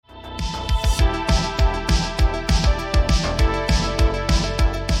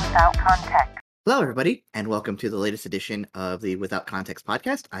Hello, everybody, and welcome to the latest edition of the Without Context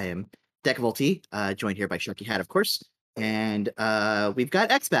podcast. I am Decavolt, joined here by Sharky Hat, of course, and we've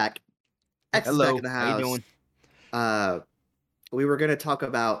got X back. X is back in Hello, the how you house. doing? Uh, we were going to talk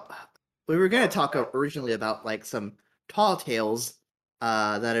about. We were going to talk originally about like some tall tales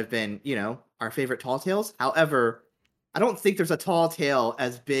that have been, our favorite tall tales. However, I don't think there's a tall tale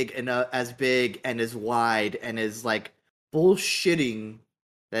as big and as wide and as like bullshitting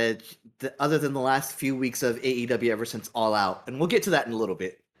that other than the last few weeks of AEW ever since All Out, and we'll get to that in a little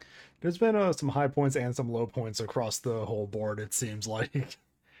bit. There's been some high points and some low points across the whole board, it seems like.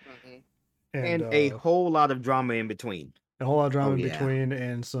 Mhm. And And a whole lot of drama in between. a whole lot of drama Oh in yeah. between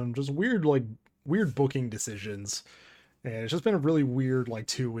and some just weird booking decisions. And it's just been a really weird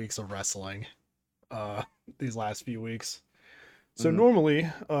 2 weeks of wrestling uh these last few weeks. So Mhm. normally,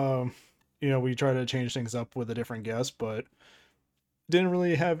 we try to change things up with a different guest, but didn't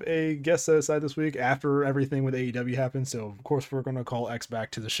really have a guest set aside this week after everything with AEW happened. So of course we're gonna call X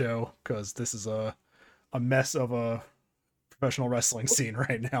back to the show because this is a mess of a professional wrestling scene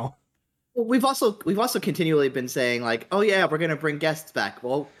right now. Well, we've also continually been saying like, oh yeah, we're gonna bring guests back.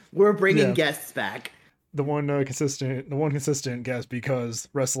 Well, we're bringing Yeah, guests back. the one consistent guest because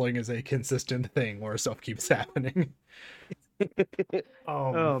wrestling is a consistent thing where stuff keeps happening. Um,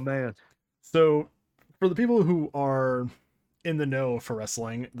 Oh man. so for the people who are in the know for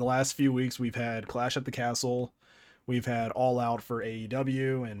wrestling, the last few weeks we've had Clash at the Castle, we've had All Out for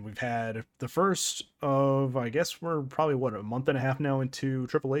AEW, and we've had the first of, I guess we're probably a month and a half now into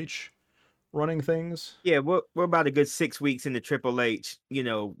Triple H running things. Yeah, we're about a good 6 weeks into Triple H,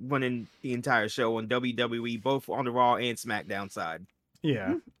 running the entire show on WWE, both on the Raw and SmackDown side.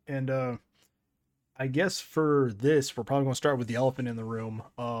 Yeah, and I guess for this, we're probably going to start with the elephant in the room.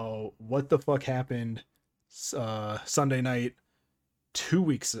 What the fuck happened Sunday night, 2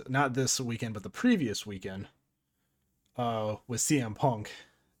 weeks, not this weekend, but the previous weekend, with CM Punk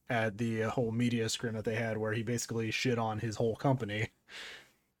at the whole media scrim that they had where he basically shit on his whole company.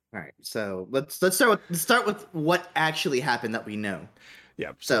 All right, so let's start with what actually happened that we know.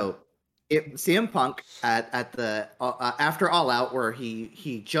 Yeah, So, CM Punk at the after All Out, where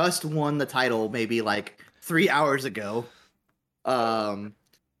he just won the title maybe like 3 hours ago, um,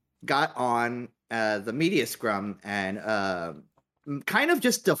 got on the media scrum and kind of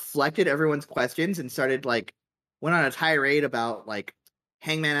just deflected everyone's questions and started like went on a tirade about like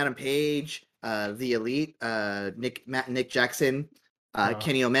Hangman Adam Page, the Elite, Nick Jackson, uh,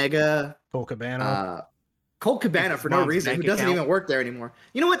 Kenny Omega, Cole Cabana. uh, Colt Cabana His for no mom's reason, who bank doesn't account. even work there anymore.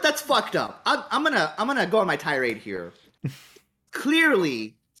 You know what? That's fucked up. I'm gonna go on my tirade here.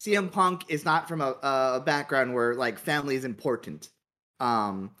 Clearly, CM Punk is not from a background where like family is important.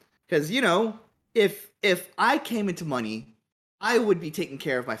 Because if I came into money, I would be taking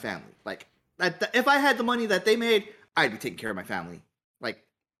care of my family. Like if I had the money that they made, I'd be taking care of my family. Like,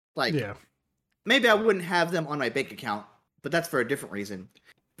 like Yeah. maybe I wouldn't have them on my bank account, but that's for a different reason.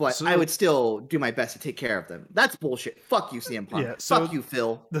 But I So would still do my best to take care of them. That's bullshit. Fuck you, CM Punk. yeah, Fuck so you,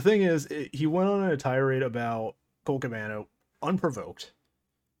 Phil. the thing is, he went on a tirade about Cole Cabana unprovoked,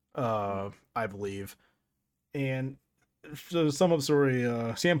 I believe. And so to sum up the story,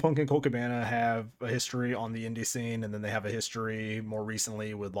 CM Punk and Cole Cabana have a history on the indie scene, and then they have a history more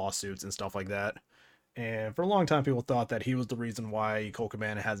recently with lawsuits and stuff like that. And for a long time, people thought that he was the reason why Cole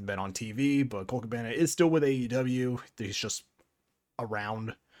Cabana hasn't been on TV, but Cole Cabana is still with AEW. He's just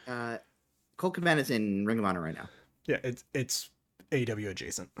around. Uh, Colt Cabana's in Ring of Honor right now. Yeah, it's AEW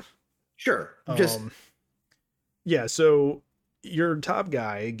adjacent. Sure. Just Um, yeah, so your top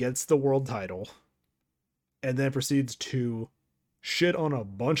guy gets the world title and then proceeds to shit on a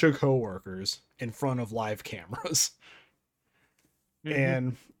bunch of coworkers in front of live cameras. Mhm.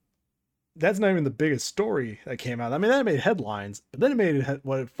 And that's not even the biggest story that came out. I mean, that made headlines, but then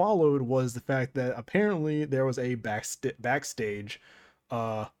what it followed was the fact that apparently there was a backstage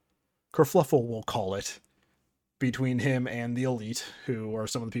uh kerfluffle, we'll call it, between him and the Elite, who are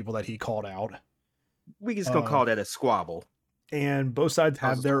some of the people that he called out. We just gonna Uh, call that a squabble. and both sides I was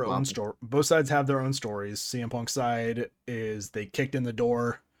have just their own laughing. story. Both sides have their own stories. CM Punk's side is they kicked in the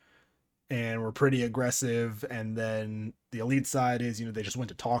door and were pretty aggressive, and then the Elite side is they just went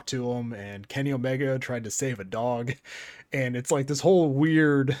to talk to him, and Kenny Omega tried to save a dog, and it's like this whole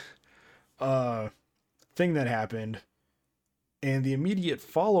weird uh thing that happened, and the immediate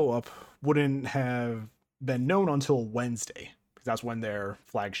follow up wouldn't have been known until Wednesday because that's when their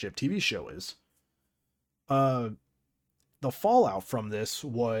flagship TV show is. Uh, the fallout from this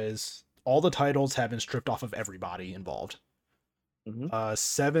was all the titles have been stripped off of everybody involved. Mm-hmm.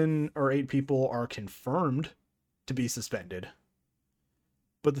 7 or 8 people are confirmed to be suspended.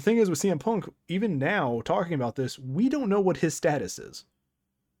 But the thing is with CM Punk, even now talking about this, we don't know what his status is.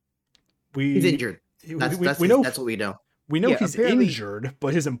 He's injured. That's what we know. We know he's apparently injured,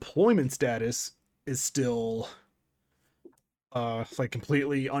 but his employment status is still like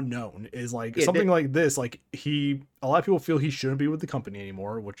completely unknown. Is like something like this, like a lot of people feel he shouldn't be with the company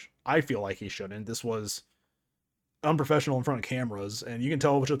anymore, which I feel like he shouldn't. This was unprofessional in front of cameras, and you can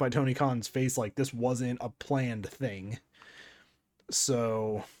tell just by Tony Khan's face, like this wasn't a planned thing.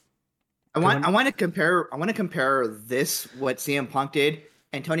 So I want to compare this, what CM Punk did,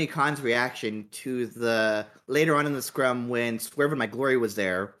 and Tony Khan's reaction to the later on in the scrum when Swerve in My Glory was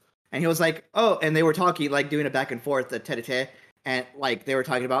there, and he was like, "Oh," and they were talking, like doing a back and forth, a tete-a-tete, and like they were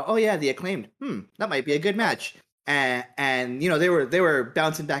talking about, "Oh yeah, the Acclaimed. That might be a good match." And you know, they were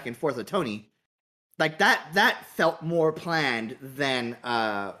bouncing back and forth with Tony. Like that felt more planned than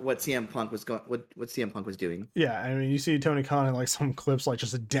what CM Punk was doing. Yeah, I mean, you see Tony Khan in like some clips, like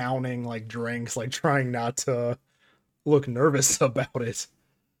just downing like drinks, like trying not to look nervous about it.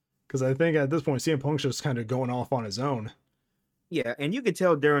 Because I think at this point, CM Punk's just kind of going off on his own. Yeah, and you could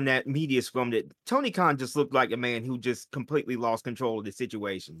tell during that media scrum that Tony Khan just looked like a man who just completely lost control of the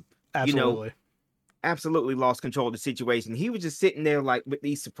situation. Absolutely. You know, absolutely lost control of the situation. He was just sitting there like with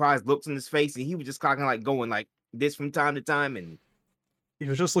these surprised looks on his face, and he was just kind of like going like this from time to time, and he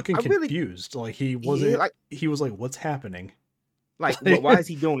was just looking confused. Like he wasn't. Like, he was like, "What's happening? Like, why is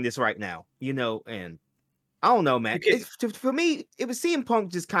he doing this right now?" You know, and I don't know, man. For me, it was CM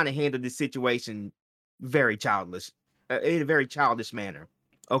Punk just kind of handled this situation very childish, in a very childish manner.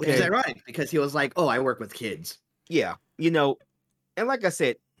 Okay, it's ironic because he was like, "Oh, I work with kids." Yeah, you know, and like I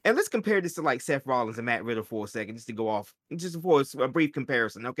said, and let's compare this to like Seth Rollins and Matt Riddle for a second, just to go off, just for a brief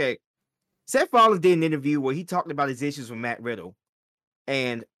comparison. Okay, Seth Rollins did an interview where he talked about his issues with Matt Riddle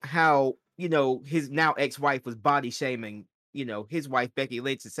and how, you know, his now ex-wife was body shaming, you know, his wife Becky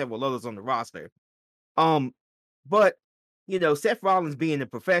Lynch and several others on the roster. But you know, Seth Rollins being a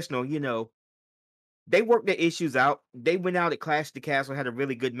professional, you know, they worked their issues out. They went out at Clash of the Castle, had a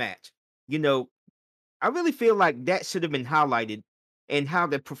really good match. You know, I really feel like that should have been highlighted and how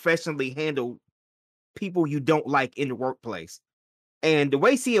they professionally handle people you don't like in the workplace. And the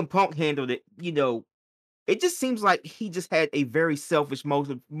way CM Punk handled it, you know, it just seems like he just had a very selfish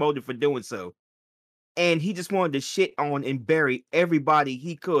motive for doing so. And he just wanted to shit on and bury everybody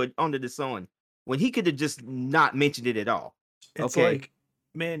he could under the sun when he could have just not mentioned it at all. It's like,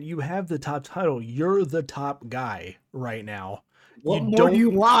 man, you have the top title. You're the top guy right now. What more do you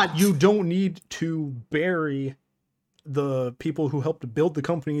want? You don't need to bury the people who helped to build the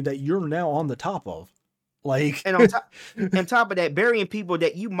company that you're now on the top of. Like, and on top of that, burying people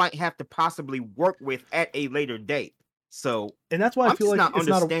that you might have to possibly work with at a later date. So, and that's why I feel like not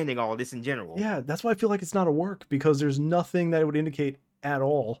understanding all this in general. Yeah, that's why I feel like it's not a work, because there's nothing that would indicate at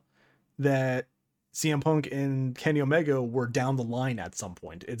all that CM Punk and Kenny Omega were down the line at some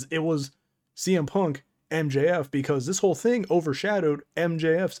point. It was CM Punk, MJF, because this whole thing overshadowed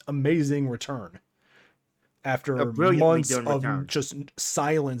MJF's amazing return after months of just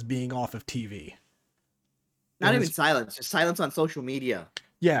silence being off of TV. Not even silence, just silence on social media.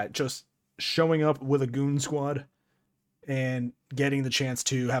 Yeah, just showing up with a goon squad and getting the chance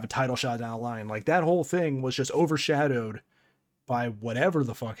to have a title shot down the line. Like, that whole thing was just overshadowed by whatever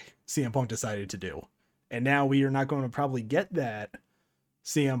the fuck CM Punk decided to do. And now we are not going to probably get that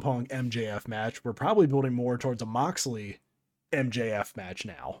CM Punk MJF match. We're probably building more towards a Moxley MJF match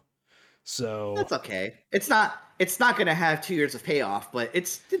now. So that's okay. It's not going to have 2 years of payoff, but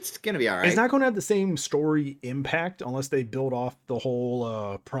it's going to be all right. It's not going to have the same story impact unless they build off the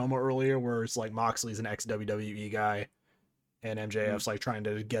whole promo earlier where it's like Moxley's an ex-WWE guy and MJF's like trying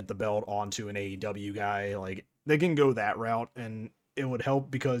to get the belt onto an AEW guy. Like, they can go that route, and it would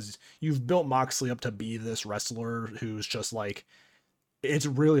help because you've built Moxley up to be this wrestler who's just like, it's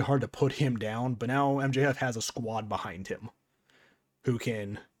really hard to put him down, but now MJF has a squad behind him who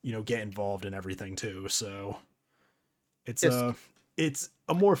can, you know, get involved in everything too. So it's a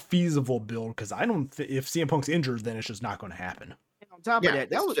more feasible build, because I don't if CM Punk's injured, then it's just not going to happen. And on top of that,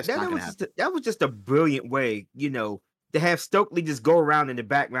 that was just a brilliant way, you know, to have Stokely just go around in the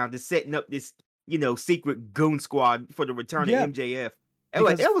background, just setting up this, you know, secret goon squad for the return of MJF. And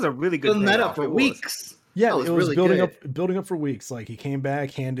like, that was a really good building that up for weeks. Yeah, it was really building up for weeks. Like, he came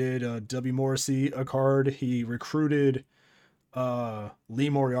back, handed W. Morrissey a card. He recruited Lee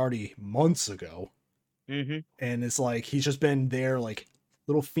Moriarty months ago. Mm-hmm. And it's like he's just been there, like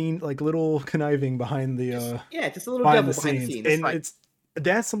little conniving behind the just a little devil behind the scenes. And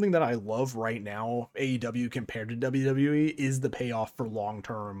that's something that I love right now, AEW compared to WWE, is the payoff for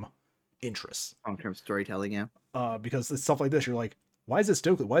long-term interests. Long-term storytelling, yeah. Because it's stuff like this, you're like, why is it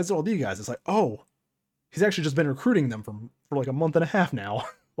Stokely? Why is it all these guys? It's like, oh, he's actually just been recruiting them for like a month and a half now.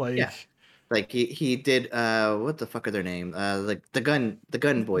 Like, yeah. Like he did what the fuck are their name? Like the gun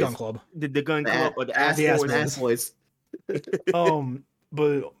boys. Gun Club. The gun club or the ass ass boys.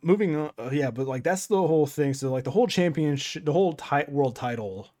 But moving on, but like that's the whole thing. So like the whole championship, the whole world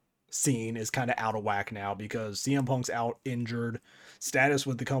title scene is kind of out of whack now because CM Punk's out injured. Status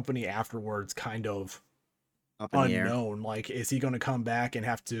with the company afterwards kind of Up in the air. unknown. Like, is he going to come back and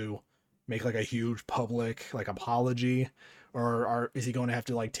have to make like a huge public like apology, or is he going to have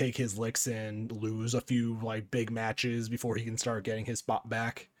to like take his licks and lose a few like big matches before he can start getting his spot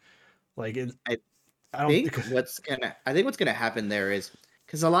back? Like, I think what's gonna happen there is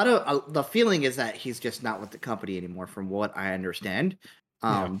because a lot of the feeling is that he's just not with the company anymore, from what I understand.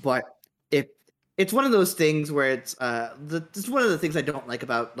 But if it's one of those things where it's this is one of the things I don't like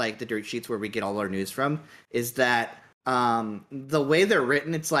about like the dirt sheets where we get all our news from is that the way they're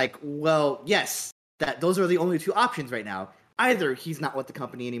written, it's like, well, yes, that those are the only two options right now. Either he's not with the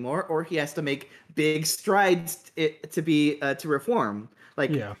company anymore, or he has to make big strides to reform.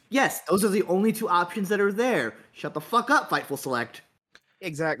 Like, yes, those are the only two options that are there. Shut the fuck up, Fightful Select.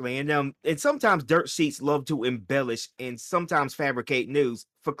 Exactly. And sometimes dirt sheets love to embellish and sometimes fabricate news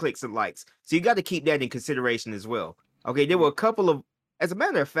for clicks and likes. So you got to keep that in consideration as well. Okay, there were a couple of, as a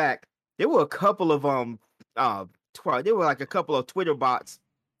matter of fact, there were a couple of there were like a couple of Twitter bots,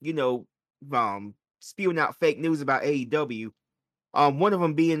 spewing out fake news about AEW. One of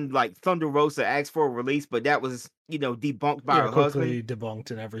them being like Thunder Rosa asked for a release, but that was, debunked by her husband.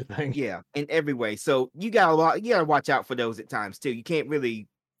 Debunked and everything. Yeah, in every way. So you gotta watch out for those at times too. You can't really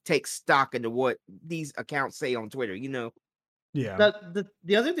take stock into what these accounts say on Twitter, Yeah.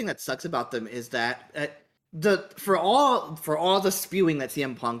 The other thing that sucks about them is that for all the spewing that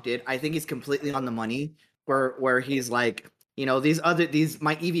CM Punk did, I think he's completely on the money where he's like, these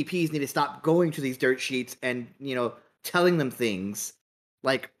my EVPs need to stop going to these dirt sheets and, telling them things.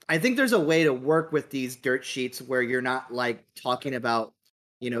 Like, I think there's a way to work with these dirt sheets where you're not like talking about,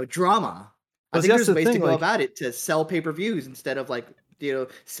 drama. I think there's ways to go about it to sell pay-per-views instead of like,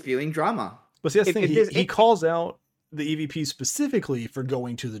 spewing drama. But see, that's the thing. He calls out the EVP specifically for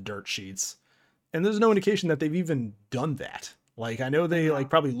going to the dirt sheets, and there's no indication that they've even done that. Like, I know they like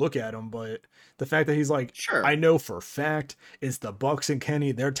probably look at him, but the fact that he's like, sure, I know for a fact it's the Bucks and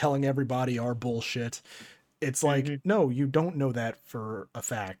Kenny. They're telling everybody our bullshit. It's like, no, you don't know that for a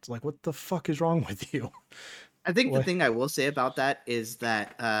fact. Like, what the fuck is wrong with you? I think the thing I will say about that is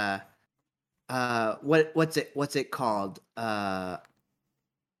that what's it called?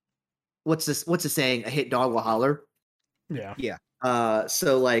 What's the saying? A hit dog will holler. Yeah. Yeah.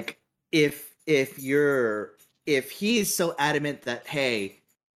 So like if he's so adamant that, hey,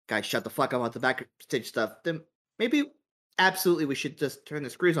 guys, shut the fuck up about the backstage stuff, then maybe absolutely we should just turn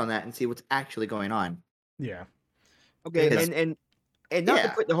the screws on that and see what's actually going on. Yeah. Okay, and not to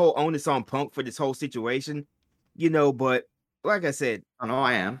put the whole onus on Punk for this whole situation, but like I said, I know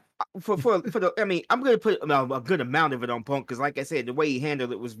I am. For the, I mean, I'm gonna put a good amount of it on Punk because, like I said, the way he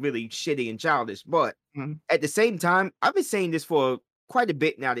handled it was really shitty and childish. But at the same time, I've been saying this for quite a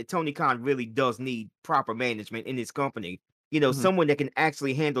bit now that Tony Khan really does need proper management in his company. Someone that can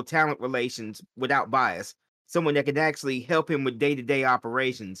actually handle talent relations without bias, someone that can actually help him with day-to-day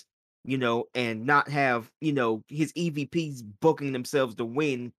operations. And not have, his EVPs booking themselves to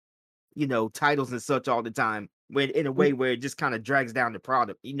win, titles and such all the time, when in a way where it just kind of drags down the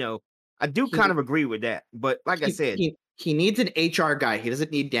product. I do kind of agree with that. But like I said, he needs an HR guy. He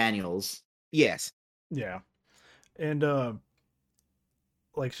doesn't need Daniels. Yes. Yeah. And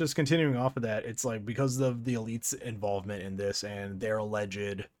like just continuing off of that, it's like because of the Elite's involvement in this and their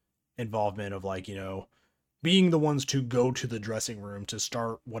alleged involvement of like, being the ones to go to the dressing room to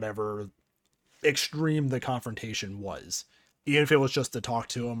start whatever extreme the confrontation was. Even if it was just to talk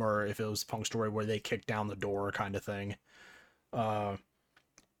to him or if it was Punk's story where they kicked down the door kind of thing.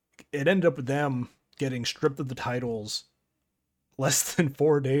 It ended up with them getting stripped of the titles less than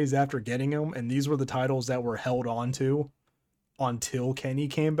 4 days after getting them. And these were the titles that were held on to until Kenny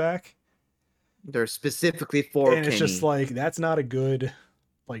came back. They're specifically for Kenny. And it's just like, that's not a good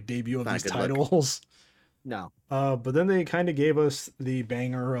like debut of these titles. No. But then they kind of gave us the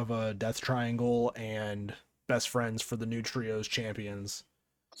banger of a Death Triangle and Best Friends for the new Trios champions.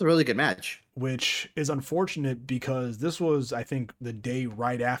 It's a really good match. Which is unfortunate because this was, I think, the day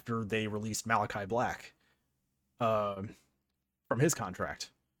right after they released Malachi Black from his contract.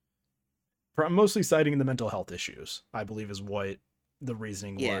 Mostly citing the mental health issues, I believe is what the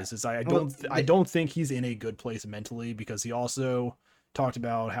reasoning was. Is I don't think he's in a good place mentally because he also talked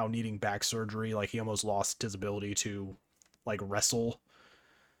about how needing back surgery, like he almost lost his ability to like wrestle.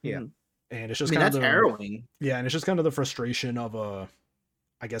 Yeah. Mhm. And it's I just mean, kind that's of harrowing. yeah, and it's just kind of the frustration of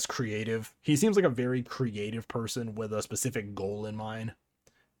I guess creative. He seems like a very creative person with a specific goal in mind.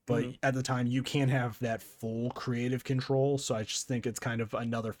 But Mhm. at the time, you can't have that full creative control. So I just think it's kind of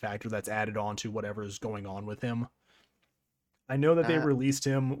another factor that's added on to whatever is going on with him. I know that they Uh, released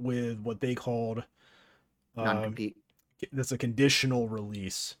him with what they called uh, Non-compete. that's a conditional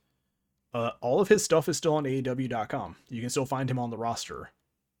release. All of his stuff is still on AEW.com. You can still find him on the roster.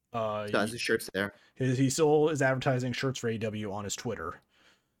 So has his shirts there. He still is advertising shirts for AEW on his Twitter.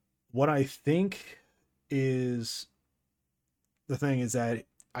 What I think is the thing is that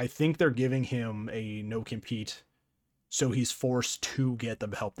I think they're giving him a no compete, so he's forced to get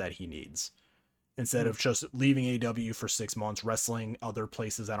the help that he needs instead of just leaving AEW for 6 months, wrestling other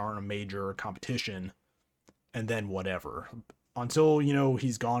places that aren't a major competition, and then whatever. Until,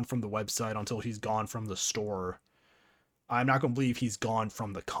 he's gone from the website, until he's gone from the store, I'm not going to believe he's gone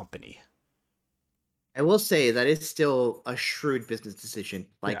from the company. I will say that is still a shrewd business decision.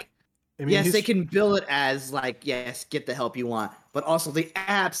 Like, I mean, yes, they can bill it as like, yes, get the help you want, but also they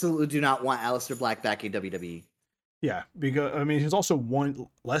absolutely do not want Aleister Black back in WWE. Yeah, because I mean, he's also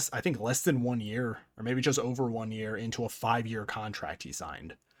less than 1 year, or maybe just over 1 year into a 5-year contract he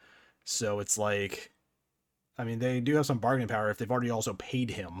signed. So it's like, I mean, they do have some bargaining power if they've already also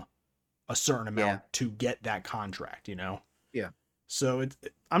paid him a certain amount to get that contract, Yeah. So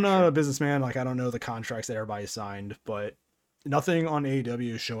I'm not a businessman. Like, I don't know the contracts that everybody signed, but nothing on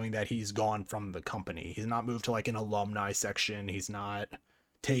AEW is showing that he's gone from the company. He's not moved to like an alumni section. He's not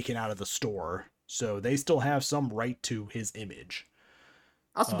taken out of the store. So they still have some right to his image.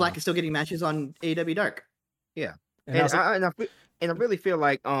 Also, Black is still getting matches on AEW Dark. Yeah. And I really feel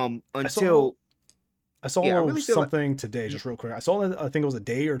like I saw really feel something today, just real quick. I saw that, I think it was a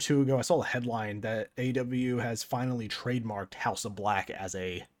day or two ago. I saw a headline that AEW has finally trademarked House of Black as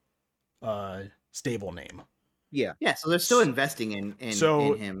a stable name. Yeah. So they're still investing in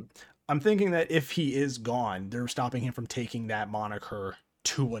him. I'm thinking that if he is gone, they're stopping him from taking that moniker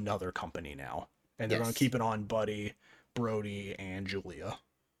to another company now, and they're going to keep it on Buddy, Brody, and Julia.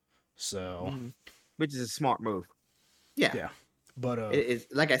 So, which is a smart move. Yeah. But it is,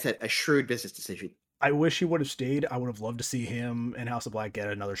 like I said, a shrewd business decision. I wish he would have stayed. I would have loved to see him and House of Black get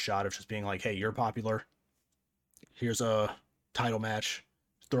another shot of just being like, hey, you're popular. Here's a title match.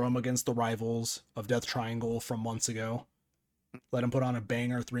 Throw him against the rivals of Death Triangle from months ago. Let him put on a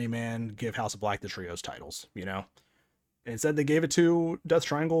banger 3-man, give House of Black the trios titles, Instead, they gave it to Death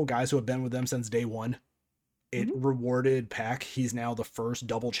Triangle, guys who have been with them since day one. It rewarded Pac. He's now the first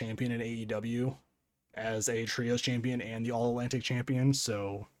double champion in AEW as a trios champion and the All-Atlantic champion,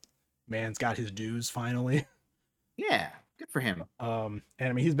 so man's got his dues finally. Yeah, good for him. And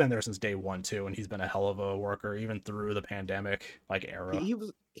I mean, he's been there since day one too, and he's been a hell of a worker even through the pandemic era.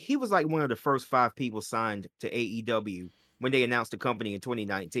 He was like one of the first 5 people signed to AEW when they announced the company in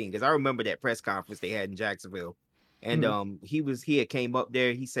 2019, because I remember that press conference they had in Jacksonville, and he had came up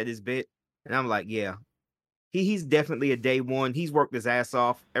there, he said his bit, and I'm like, yeah, he's definitely a day one. He's worked his ass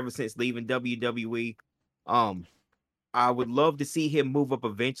off ever since leaving WWE. I would love to see him move up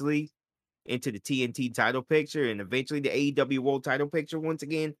eventually into the TNT title picture and eventually the AEW World title picture once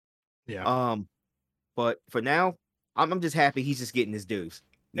again. Yeah. But for now, I'm just happy he's just getting his dues,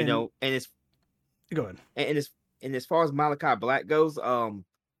 and it's go ahead. And as far as Malachi Black goes,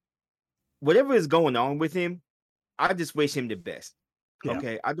 whatever is going on with him, I just wish him the best. Yeah.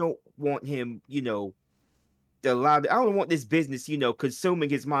 Okay, I don't want him, I don't want this business, consuming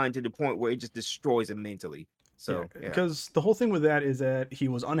his mind to the point where it just destroys him mentally. So, because the whole thing with that is that he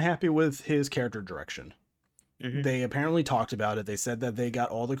was unhappy with his character direction. They apparently talked about it. They said that they got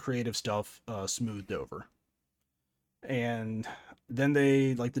all the creative stuff smoothed over. And then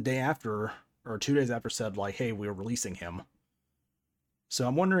they, like the day after, or 2 days after, said like, hey, we're releasing him. So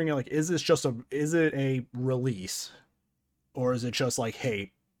I'm wondering, like, is it a release? Or is it just like,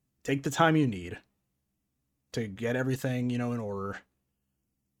 hey, take the time you need to get everything, in order.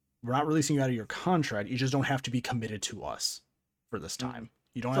 We're not releasing you out of your contract. You just don't have to be committed to us for this time.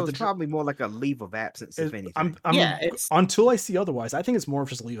 You don't have to. It's probably more like a leave of absence, if anything. Until I see otherwise, I think it's more of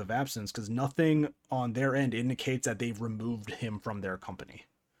just a leave of absence because nothing on their end indicates that they've removed him from their company.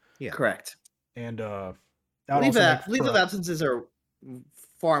 Yeah, correct. And leave of absences are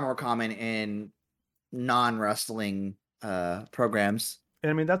far more common in non-wrestling programs. And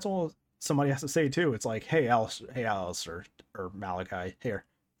I mean, that's all somebody has to say too. It's like, hey, Alistair or Malachi, here,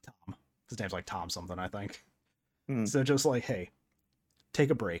 Tom. His name's like Tom something, I think. So just like, hey, take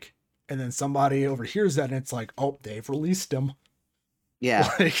a break. And then somebody overhears that and it's like, oh, they've released him. Yeah.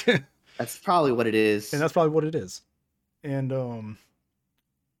 That's probably what it is. And that's probably what it is. And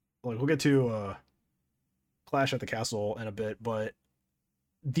like we'll get to Clash at the Castle in a bit, but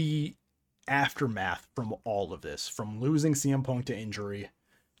the aftermath from all of this, from losing CM Punk to injury,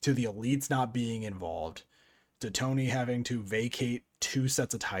 to the Elites not being involved, to Tony having to vacate 2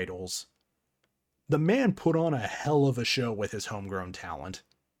 sets of titles, the man put on a hell of a show with his homegrown talent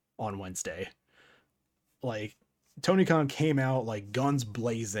on Wednesday. Like, Tony Khan came out like guns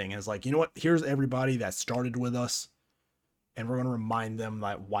blazing and is like, you know what? Here's everybody that started with us, and we're going to remind them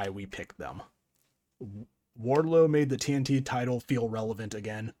that why we picked them. Wardlow made the TNT title feel relevant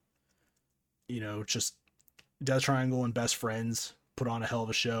again. You know, just Death Triangle and Best Friends put on a hell of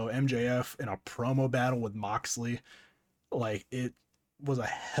a show. MJF in a promo battle with Moxley. Like, it was a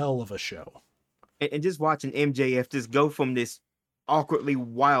hell of a show. And just watching MJF just go from this awkwardly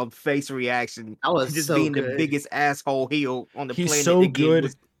wild face reaction That to just being the biggest asshole heel on the planet. He's so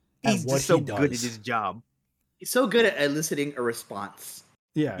good He's just so good at his job. He's so good at eliciting a response.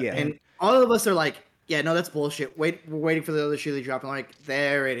 Yeah. And all of us are like, yeah, no, that's bullshit. We're waiting for the other shoe to drop. And I'm like,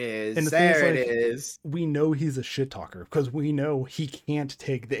 there it is. And there it is. We know he's a shit talker because we know he can't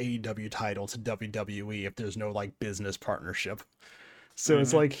take the AEW title to WWE if there's no like business partnership. So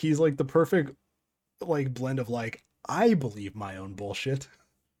it's like he's like the perfect like blend of like, I believe my own bullshit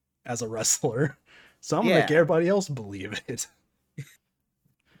as a wrestler, so I'm gonna make everybody else believe it.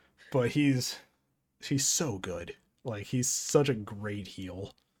 But he's so good. Like, he's such a great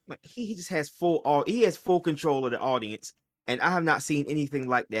heel. Like, he just has full control of the audience, and I have not seen anything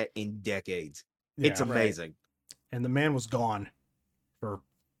like that in decades. It's amazing. Right. And the man was gone for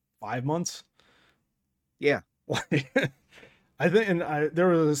 5 months. Yeah. I think, and there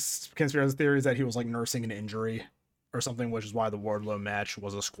was conspiracy theories that he was like nursing an injury or something, which is why the Wardlow match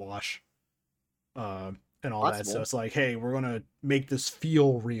was a squash, and all that. So it's like, hey, we're gonna make this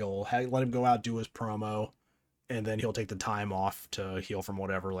feel real. Let him go out, do his promo, and then he'll take the time off to heal from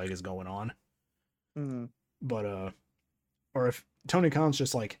whatever like is going on. Mm-hmm. But or if Tony Khan's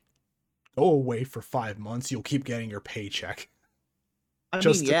just like, go away for 5 months, you'll keep getting your paycheck.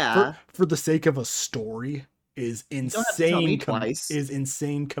 For the sake of a story. Is insane. Is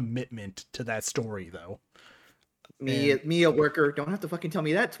insane commitment to that story, though. Me, a worker, don't have to fucking tell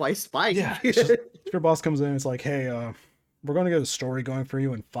me that twice. Bye. Yeah. Just, your boss comes in and it's like, hey, we're gonna get a story going for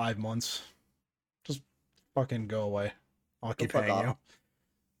you in 5 months. Just fucking go away. I'll keep paying you.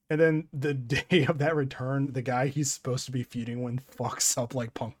 And then the day of that return, the guy he's supposed to be feuding with fucks up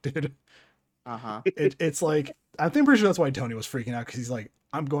like Punk did. It's like, I think pretty sure that's why Tony was freaking out, because he's like,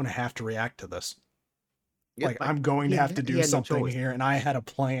 I'm going to have to react to this. Like, I'm going to have to do something here, and I had a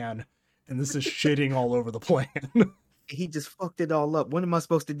plan, and this is shitting all over the plan. He just fucked it all up. What am I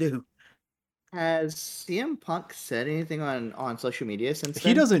supposed to do? Has CM Punk said anything on social media since then?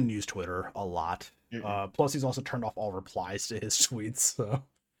 He doesn't use Twitter a lot. Plus, he's also turned off all replies to his tweets. So,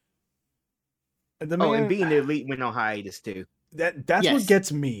 and being the Elite went on hiatus too. That's what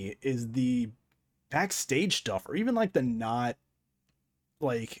gets me, is the backstage stuff, or even like the not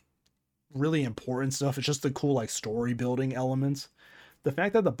like really important stuff. It's just the cool like story building elements. The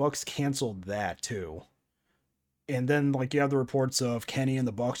fact that the Bucks canceled that too, and then like you have the reports of Kenny and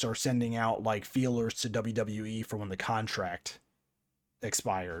the Bucks are sending out like feelers to WWE for when the contract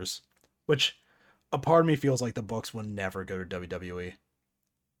expires, which a part of me feels like the Bucks will never go to WWE.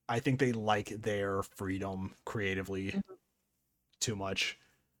 I think they like their freedom creatively too much.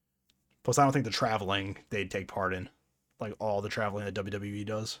 Plus, I don't think the traveling they'd take part in, like all the traveling that WWE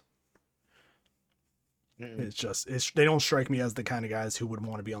does. It's just, they don't strike me as the kind of guys who would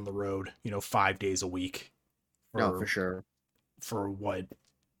want to be on the road, 5 days a week. No, for sure. For what,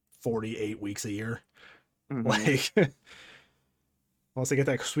 48 weeks a year? Like, unless they get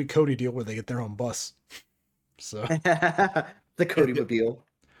that sweet Cody deal where they get their own bus. So the Cody mobile.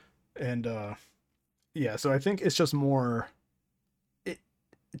 And so I think it's just more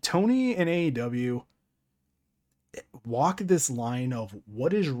Tony and AEW walk this line of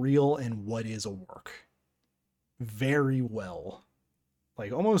what is real and what is a work very well,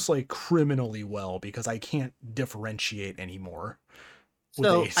 like almost like criminally well, because I can't differentiate anymore.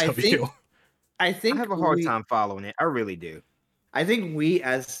 So I think I have a hard time following it. I really do. I think we,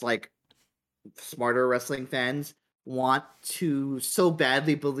 as like smarter wrestling fans, want to so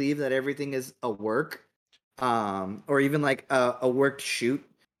badly believe that everything is a work, or even like a worked shoot,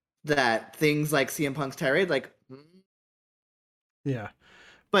 that things like CM Punk's tirade, like, yeah.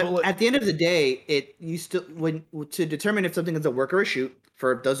 But at the end of the day, to determine if something is a work or a shoot,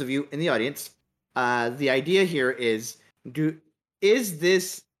 for those of you in the audience, the idea here is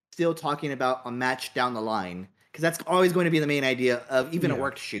this still talking about a match down the line? Because that's always going to be the main idea of even a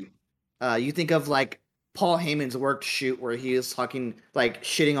worked shoot. You think of like Paul Heyman's worked shoot where he is talking, like,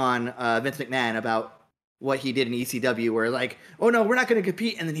 shitting on Vince McMahon about what he did in ECW, where, like, oh no, we're not going to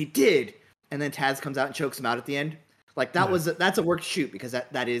compete, and then he did, and then Taz comes out and chokes him out at the end. Like, that's a worked shoot, because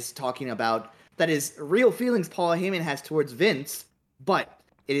that is talking about, that is real feelings Paul Heyman has towards Vince, but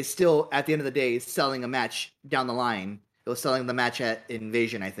it is still, at the end of the day, selling a match down the line. It was selling the match at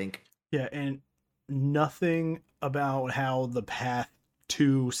Invasion, I think. Yeah, and nothing about how the path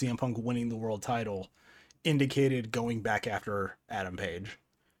to CM Punk winning the world title indicated going back after Adam Page.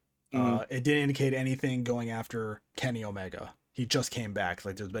 It didn't indicate anything going after Kenny Omega. He just came back.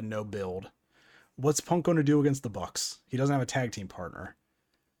 Like, there's been no build. What's Punk going to do against the Bucks? He doesn't have a tag team partner.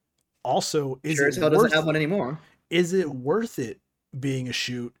 Also, doesn't have one anymore. Is it worth it being a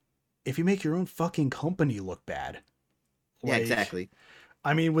shoot if you make your own fucking company look bad? Yeah, exactly.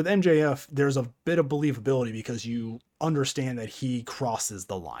 I mean, with MJF, there's a bit of believability because you understand that he crosses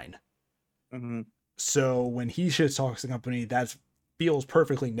the line. Mm-hmm. So when he shit talks the company, that feels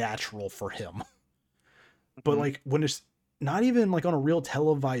perfectly natural for him. But like when it's not even like on a real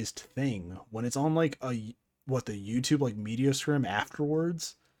televised thing, when it's on like the YouTube like media scrim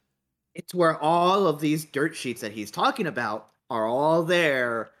afterwards, it's where all of these dirt sheets that he's talking about are all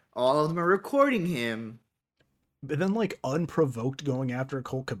there. All of them are recording him. But then like unprovoked going after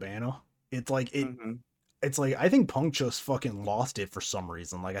Colt Cabana, it's like it's like I think Punk just fucking lost it for some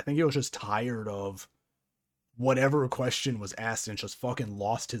reason. Like I think he was just tired of whatever question was asked and just fucking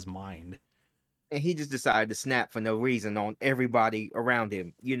lost his mind. And he just decided to snap for no reason on everybody around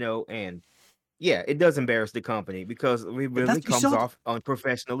him, and yeah, it does embarrass the company because it really comes off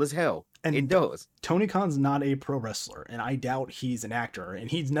unprofessional as hell. And it does. Tony Khan's not a pro wrestler, and I doubt he's an actor, and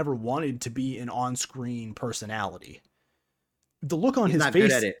he's never wanted to be an on-screen personality. The look on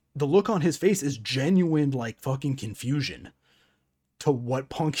his face is genuine, like, fucking confusion to what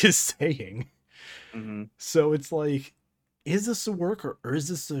Punk is saying. Mm-hmm. So it's like, is this a work or is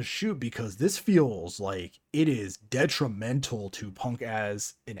this a shoot? Because this feels like it is detrimental to Punk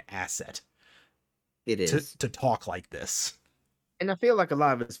as an asset. It is. To talk like this. And I feel like a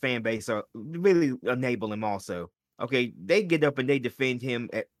lot of his fan base are really enable him also. Okay, they get up and they defend him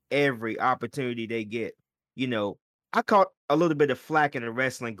at every opportunity they get. I caught a little bit of flack in the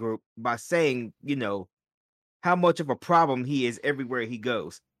wrestling group by saying, how much of a problem he is everywhere he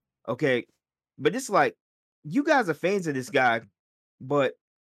goes. Okay, but it's like, you guys are fans of this guy, but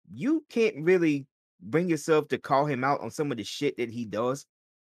you can't really bring yourself to call him out on some of the shit that he does.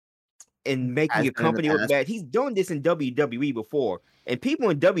 And making your company look bad. He's done this in WWE before, and people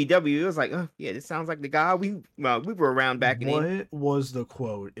in WWE was like, "Oh, yeah, this sounds like the guy we were around back in." What was the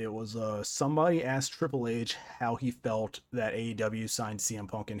quote? It was somebody asked Triple H how he felt that AEW signed CM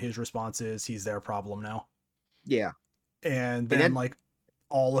Punk, and his response is, "He's their problem now." Yeah, and then like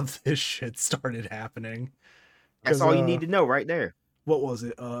all of this shit started happening. That's all you need to know right there. What was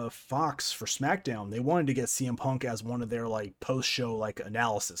it? Fox for SmackDown. They wanted to get CM Punk as one of their like post-show like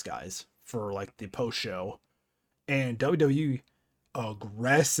analysis guys for like the post-show, and WWE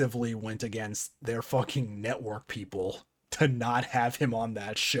aggressively went against their fucking network people to not have him on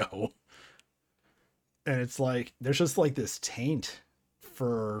that show. And it's like there's just like this taint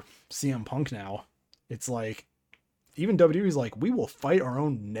for CM Punk now. It's like even WWE's like, we will fight our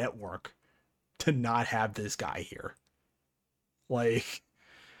own network to not have this guy here. Like,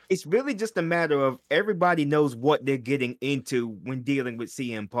 it's really just a matter of everybody knows what they're getting into when dealing with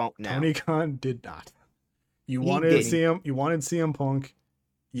CM Punk now. Tony Khan did not. You wanted CM Punk,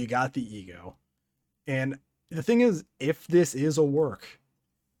 you got the ego. And the thing is, if this is a work,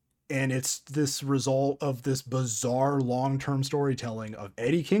 and it's this result of this bizarre long-term storytelling of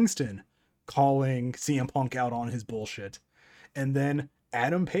Eddie Kingston calling CM Punk out on his bullshit, and then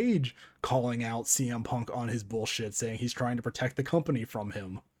Adam Page calling out CM Punk on his bullshit, saying he's trying to protect the company from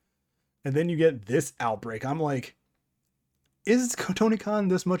him. And then you get this outbreak. I'm like, is Tony Khan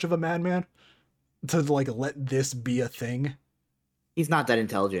this much of a madman to like let this be a thing? He's not that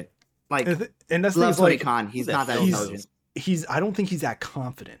intelligent. Like, and that's love Tony Khan. He's not that intelligent. I don't think he's that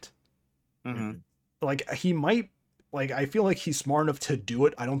confident. Mm-hmm. Like he might. Like I feel like he's smart enough to do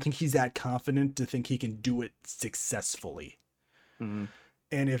it. I don't think he's that confident to think he can do it successfully. Mm-hmm.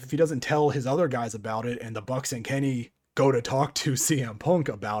 And if he doesn't tell his other guys about it, and the Bucks and Kenny go to talk to CM Punk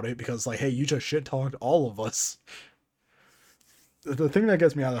about it, because like, hey, you just shit talked all of us. The thing that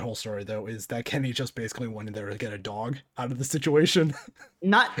gets me out of that whole story, though, is that Kenny just basically went in there to get a dog out of the situation.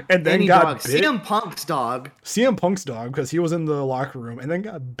 Not and then any got dog. bit. CM Punk's dog. CM Punk's dog, because he was in the locker room, and then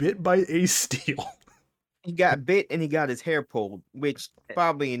got bit by Ace Steel. He got bit and he got his hair pulled, which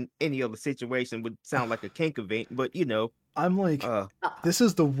probably in any other situation would sound like a kink event, but I'm like, this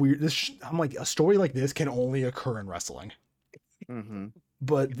is the weird. I'm like, a story like this can only occur in wrestling. Mm-hmm.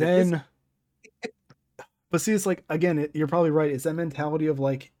 But then, but see, it's like again, you're probably right. It's that mentality of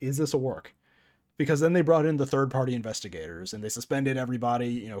like, is this a work? Because then they brought in the third-party investigators and they suspended everybody.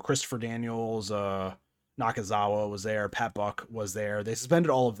 You know, Christopher Daniels, Nakazawa was there, Pat Buck was there. They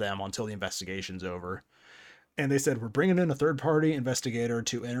suspended all of them until the investigation's over. And they said, we're bringing in a third-party investigator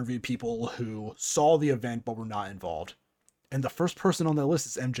to interview people who saw the event but were not involved. And the first person on that list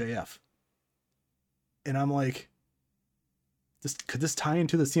is MJF. And I'm like, could this tie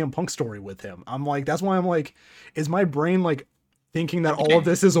into the CM Punk story with him? I'm like, that's why I'm like, is my brain like thinking that all of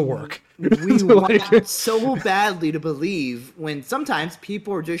this is a work? We want so badly to believe when sometimes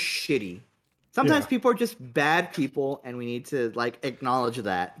people are just shitty. Sometimes people are just bad people, and we need to like acknowledge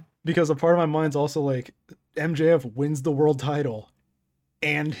that. Because a part of my mind's also like, MJF wins the world title,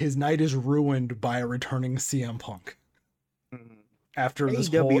 and his night is ruined by a returning CM Punk. After this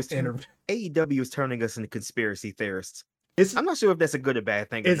whole interview, AEW is turning us into conspiracy theorists. I'm not sure if that's a good or bad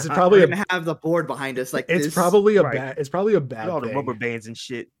thing. It's probably gonna have the board behind us like it's this. Probably a bad. It's probably a bad. All thing. the rubber bands and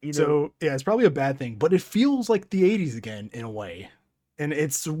shit. You know? So yeah, it's probably a bad thing. But it feels like the '80s again in a way, and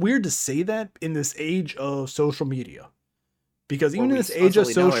it's weird to say that in this age of social media, because even in this age of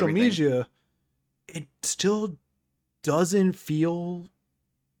social media, it still doesn't feel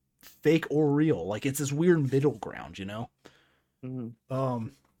fake or real. Like it's this weird middle ground, you know. Mm-hmm.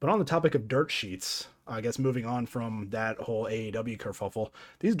 But on the topic of dirt sheets, I guess moving on from that whole AEW kerfuffle,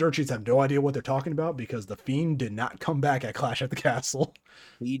 these dirt sheets have no idea what they're talking about because The Fiend did not come back at Clash at the Castle.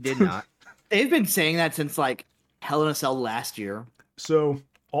 He did not. They've been saying that since like Hell in a Cell last year. So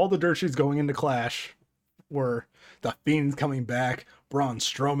all the dirt sheets going into Clash were The Fiend's coming back, Braun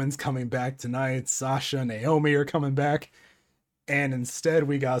Strowman's coming back tonight, Sasha, Naomi are coming back, and instead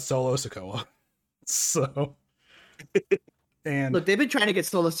we got Solo Sikoa. So... And look, they've been trying to get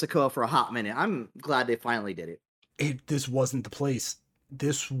Solo Sikoa for a hot minute. I'm glad they finally did it. This wasn't the place.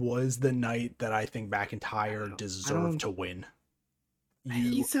 This was the night that I think McIntyre deserved to win.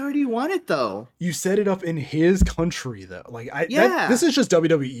 He's already won it though. You set it up in his country though. Like this is just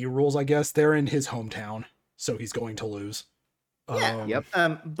WWE rules, I guess. They're in his hometown, so he's going to lose. Yeah.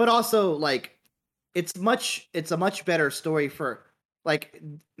 But also like it's a much better story for like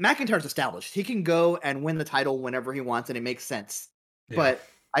McIntyre's established. He can go and win the title whenever he wants, and it makes sense. Yeah. But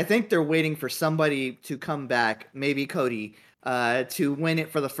I think they're waiting for somebody to come back, maybe Cody, to win it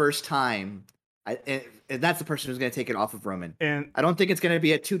for the first time. And that's the person who's going to take it off of Roman. And I don't think it's going to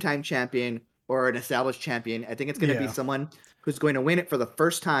be a 2-time champion or an established champion. I think it's going to be someone who's going to win it for the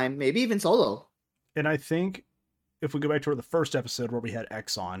first time, maybe even solo. And I think if we go back to the first episode where we had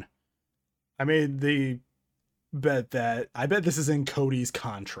X on, I made the bet that I bet this is in Cody's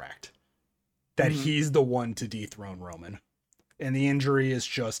contract that he's the one to dethrone Roman, and the injury is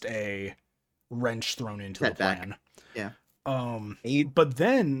just a wrench thrown into the plan. Yeah. But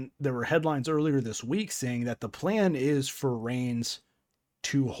then there were headlines earlier this week saying that the plan is for Reigns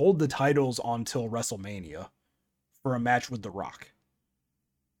to hold the titles until WrestleMania for a match with The Rock.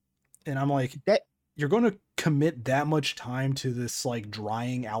 And I'm like, you're going to commit that much time to this like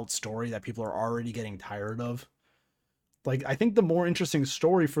drying out story that people are already getting tired of? Like, I think the more interesting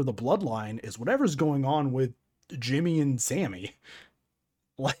story for the bloodline is whatever's going on with Jimmy and Sammy.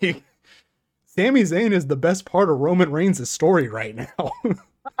 Like, Sami Zayn is the best part of Roman Reigns' story right now.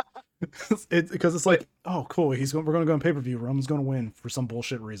 Because it's like, oh, cool, we're going to go on pay-per-view. Roman's going to win for some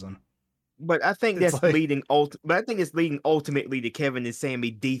bullshit reason. But I think that's leading. But I think it's leading ultimately to Kevin and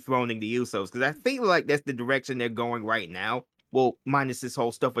Sammy dethroning the Usos, because I feel like that's the direction they're going right now. Well, minus this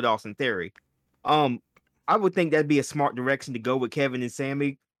whole stuff with Austin Theory. I would think that'd be a smart direction to go with Kevin and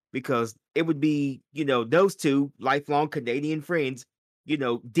Sammy, because it would be, those two lifelong Canadian friends,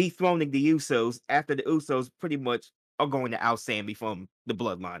 dethroning the Usos after the Usos pretty much are going to out Sammy from the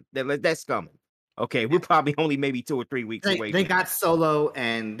bloodline. That's coming. Okay, we're probably only maybe 2 or 3 weeks away. They got Solo,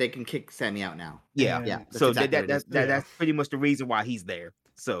 and they can kick Sammy out now. Yeah. So that's pretty much the reason why he's there.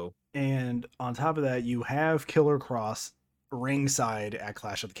 So, and on top of that, you have Killer Cross ringside at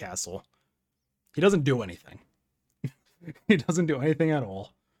Clash of the Castle. He doesn't do anything. He doesn't do anything at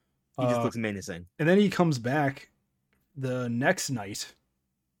all. He just looks menacing. And then he comes back the next night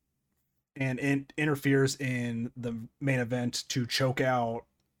and interferes in the main event to choke out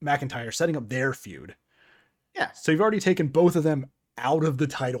McIntyre, setting up their feud. Yeah. So you've already taken both of them out of the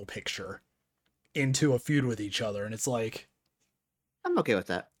title picture into a feud with each other. And it's like, I'm okay with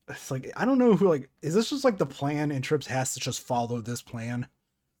that. It's like, I don't know who, like, is this just like the plan and Trips has to just follow this plan?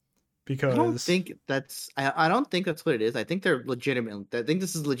 Because I don't think that's what it is. I think they're legitimate. I think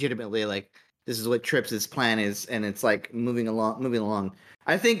this is legitimately like this is what Trips' plan is, and it's like moving along.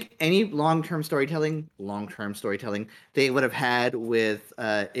 I think any long-term storytelling they would have had with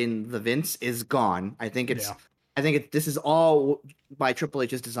in the Vince is gone. This is all by Triple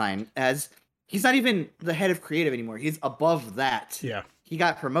H's design, as he's not even the head of creative anymore. He's above that. Yeah. He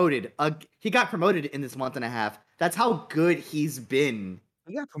got promoted. He got promoted in this month and a half. That's how good he's been.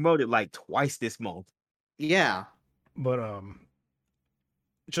 He got promoted like twice this month. Yeah. But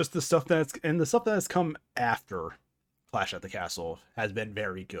just the stuff that has come after Clash at the Castle has been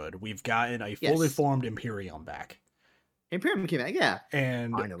very good. We've gotten a fully formed Imperium back. Imperium came back, yeah.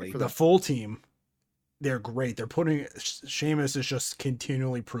 And finally, the full team, they're great. Sheamus is just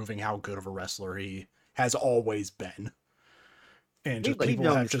continually proving how good of a wrestler he has always been. And just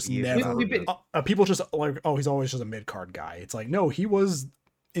people have just never people just like, oh, he's always just a mid-card guy. It's like, no, he was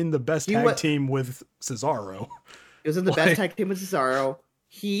in the best tag team with Cesaro. He was in the best tag team with Cesaro.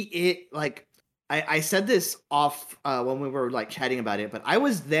 I said this off when we were like chatting about it, but I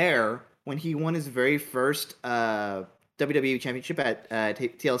was there when he won his very first WWE championship at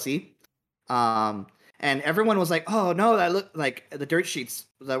TLC. And everyone was like, "Oh no, that looked like the dirt sheets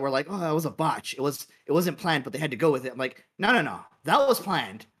that were like, oh, that was a botch. It wasn't planned, but they had to go with it." I'm like, no, that was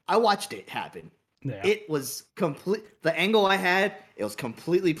planned. I watched it happen. Yeah. It was complete. The angle I had, it was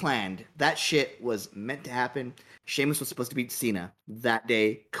completely planned. That shit was meant to happen. Sheamus was supposed to beat Cena that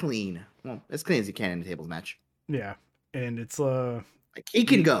day, clean. Well, as clean as you can in a tables match. Yeah, and it's like he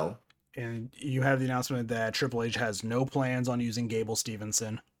can go. And you have the announcement that Triple H has no plans on using Gable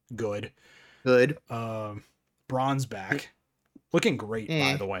Stevenson. Good. Braun's back, looking great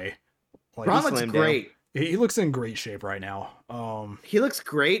by the way. Like, Braun looks great. He looks in great shape right now. He looks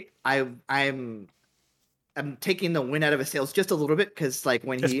great. I'm taking the wind out of his sails just a little bit because like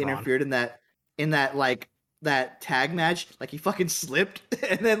when he interfered in that like that tag match, like he fucking slipped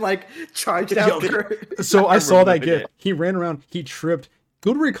and then like charged out there. So I saw that gif. He ran around, he tripped.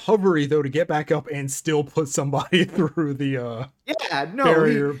 Good recovery though to get back up and still put somebody through the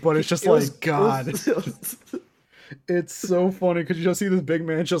barrier. But it's just God. It's so funny because you just see this big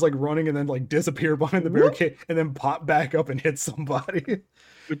man just like running and then like disappear behind the barricade and then pop back up and hit somebody,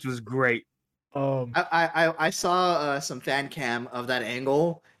 which was great. I saw some fan cam of that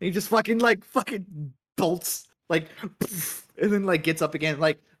angle and he just fucking bolts like and then like gets up again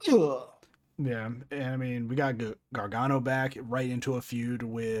like. Ugh. Yeah, and I mean we got Gargano back right into a feud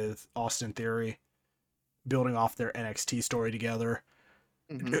with Austin Theory, building off their NXT story together.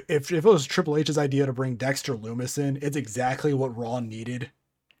 Mm-hmm. If it was Triple H's idea to bring Dexter Lumis in, it's exactly what Raw needed.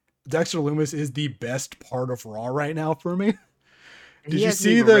 Dexter Lumis is the best part of Raw right now for me. He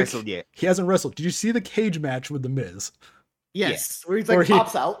hasn't wrestled. Did you see the cage match with The Miz? Yes. Where he's like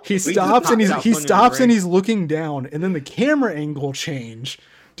pops out. He stops and he's looking down, and then the camera angle change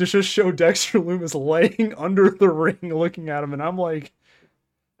to just show Dexter Lumis laying under the ring looking at him, and I'm like,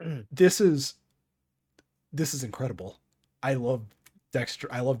 this is incredible. I love Dexter.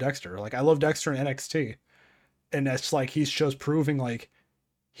 Like I love Dexter in NXT. And that's like he's just proving like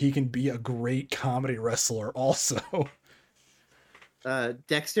he can be a great comedy wrestler also.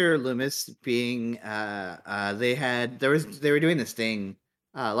 Dexter Lumis being they were doing this thing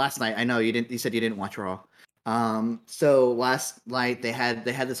last night. I know you said you didn't watch Raw. So last night they had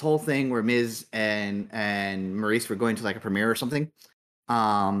this whole thing where Miz and Maurice were going to like a premiere or something.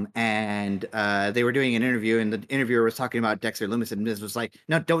 And they were doing an interview and the interviewer was talking about Dexter Lumis and Miz was like,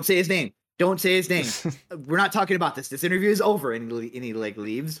 "No, don't say his name. Don't say his name. We're not talking about this. This interview is over." And he like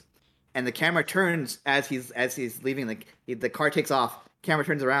leaves and the camera turns as he's leaving, like the car takes off, camera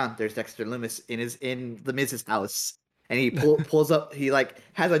turns around, there's Dexter Lumis in the Miz's house. And he pulls up. He like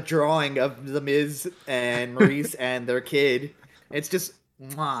has a drawing of the Miz and Maurice and their kid. It's just,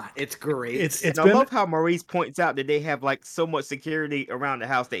 it's great. I love how Maurice points out that they have like so much security around the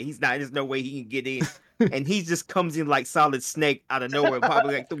house that there's no way he can get in, and he just comes in like Solid Snake out of nowhere,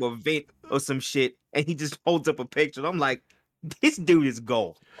 probably like through a vent or some shit, and he just holds up a picture. I'm like, this dude is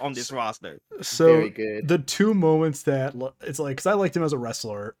gold on this roster. So very good. The two moments that it's like, because I liked him as a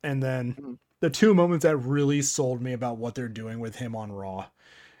wrestler, and then. The two moments that really sold me about what they're doing with him on Raw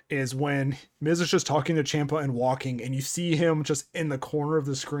is when Miz is just talking to Ciampa and walking, and you see him just in the corner of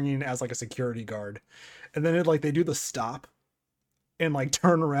the screen as like a security guard. And then they do the stop and like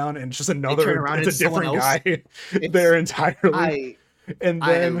turn around and it's just it's a different guy there entirely. And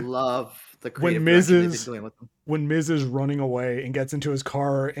then I love the creative direction they've been doing with them. When Miz is running away and gets into his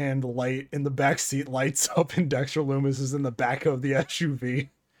car and the light in the back seat lights up and Dexter Lumis is in the back of the SUV.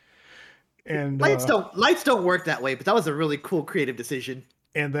 And lights don't work that way, but that was a really cool creative decision.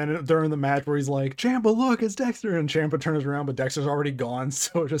 And then during the match where he's like, Ciampa, look, it's Dexter. And Ciampa turns around, but Dexter's already gone.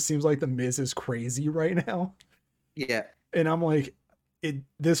 So it just seems like the Miz is crazy right now. Yeah. And I'm like,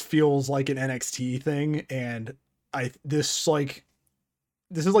 this feels like an NXT thing. And this is like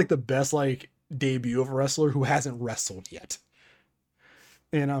the best like debut of a wrestler who hasn't wrestled yet.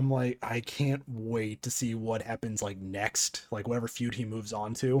 And I'm like, I can't wait to see what happens like next, like whatever feud he moves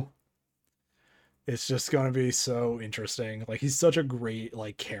on to. It's just gonna be so interesting. Like he's such a great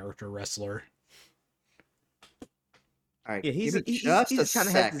like character wrestler. All right. Yeah, Give me he's just a kind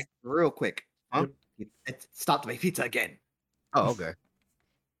of sec, has this. real quick. Huh? It stopped my pizza again. Oh, okay.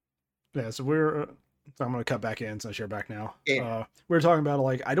 Yeah, so we're so I'm gonna cut back in since you're back now. Yeah. We were talking about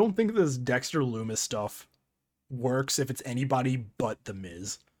like I don't think this Dexter Loomis stuff works if it's anybody but the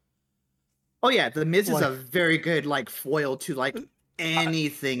Miz. Oh yeah, the Miz is Like- a very good like foil to like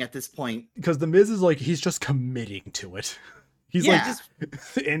anything at this point. Because the Miz is like he's just committing to it. He's Yeah.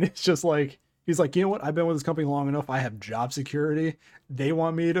 like and it's just like he's like, you know what? I've been with this company long enough. I have job security. They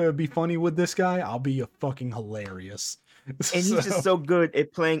want me to be funny with this guy. I'll be a fucking hilarious. And he's just so good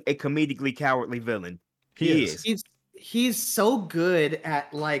at playing a comedically cowardly villain. He is. He's so good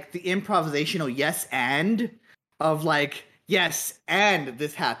at like the improvisational yes and of like yes and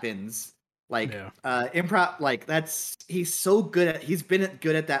this happens. Like Yeah. Improv, like he's so good at he's been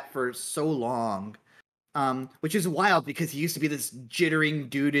good at that for so long. Which is wild because he used to be this jittering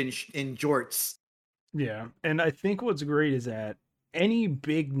dude in jorts. Yeah, and I think what's great is that any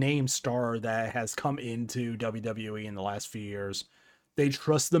big name star that has come into WWE in the last few years, they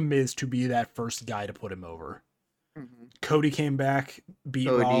trust the Miz to be that first guy to put him over. Cody came back, beat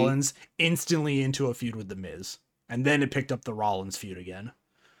Rollins, instantly into a feud with the Miz, and then it picked up the Rollins feud again.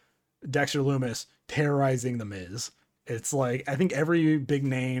 Dexter Loomis terrorizing the Miz. It's like I think every big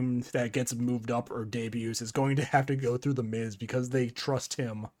name that gets moved up or debuts is going to have to go through the Miz because they trust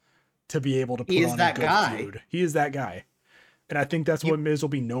him to be able to put on a good feud. He is that guy. And I think that's what Miz will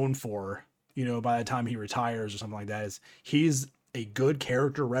be known for, you know, by the time he retires or something like that, is he's a good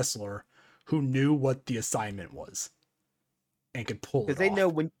character wrestler who knew what the assignment was and could pull it off.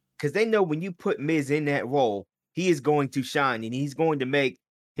 Because they know when you put Miz in that role, he is going to shine and he's going to make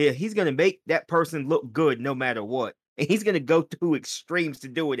that person look good no matter what. And he's going to go to extremes to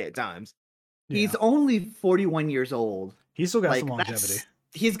do it at times. Yeah. He's only 41 years old. He's still got Like, some longevity.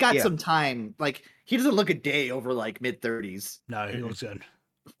 He's got some time. Like he doesn't look a day over like mid 30s. No, he looks good.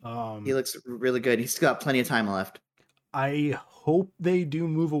 He looks really good. He's got plenty of time left. I hope they do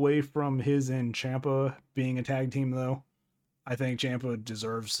move away from his and Ciampa being a tag team, though. I think Ciampa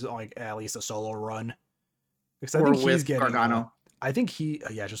deserves like at least a solo run. Because I think he's getting Gargano. I think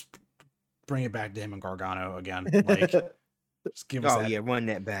just bring it back to him and Gargano again. Like, just give us that. Run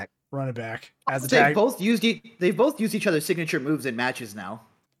that back. Run it back. As a They've tag. both used each other's signature moves in matches now.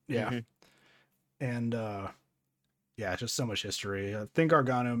 Yeah. Mm-hmm. And just so much history. I think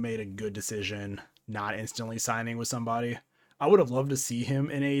Gargano made a good decision not instantly signing with somebody. I would have loved to see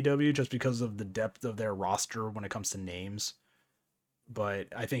him in AEW just because of the depth of their roster when it comes to names. But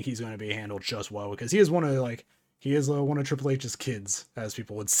I think he's going to be handled just well because he is one of Triple H's kids, as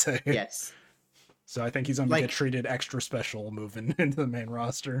people would say. Yes. So I think he's going to get treated extra special moving into the main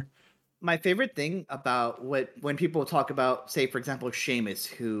roster. My favorite thing about when people talk about, say, for example, Sheamus,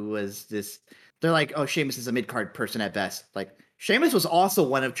 who was they're like, oh, Sheamus is a mid-card person at best. Like, Sheamus was also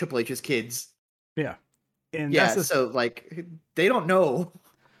one of Triple H's kids. Yeah. And so like they don't know.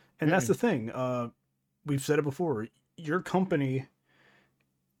 And that's the thing. We've said it before. Your company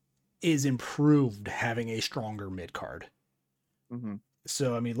is improved having a stronger mid-card. Mm-hmm.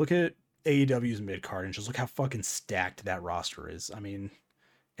 So, I mean, look at AEW's mid-card and just look how fucking stacked that roster is. I mean,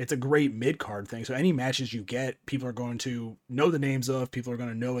 it's a great mid-card thing. So any matches you get, people are going to know the names of, people are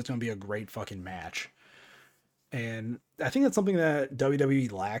going to know it's going to be a great fucking match. And I think that's something that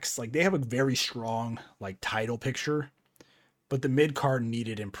WWE lacks. Like, they have a very strong, like, title picture, but the mid-card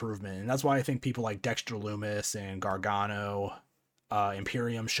needed improvement. And that's why I think people like Dexter Loomis and Gargano,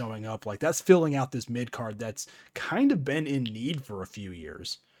 Imperium showing up, like, that's filling out this mid-card that's kind of been in need for a few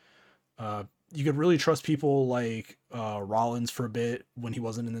years. You could really trust people like Rollins for a bit when he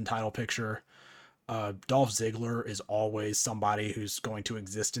wasn't in the title picture. Dolph Ziggler is always somebody who's going to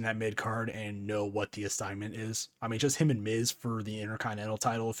exist in that mid card and know what the assignment is. I mean, just him and Miz for the Intercontinental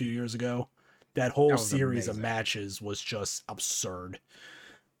title a few years ago. That whole series of matches was just absurd.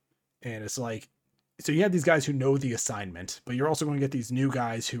 And it's like, so you have these guys who know the assignment, but you're also going to get these new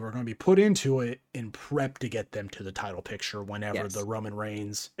guys who are going to be put into it in prep to get them to the title picture whenever the Roman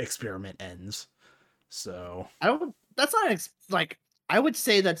Reigns experiment ends. So I would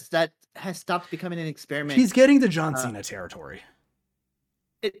say that has stopped becoming an experiment. He's getting the John Cena territory.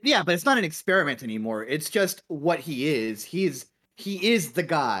 Yeah, but it's not an experiment anymore. It's just what he is. He is the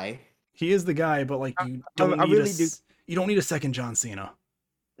guy. He is the guy, but like you I don't need really do. you don't need a second John Cena.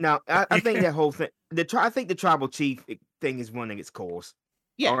 Now, I think that whole thing, I think the tribal chief thing is running its course.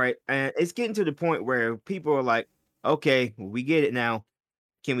 Yeah. All right, and it's getting to the point where people are like, "Okay, we get it now.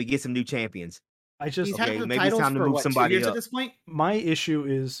 Can we get some new champions?" He's Okay, had the maybe it's titles time to for move what, 2 somebody years up. at this point. My issue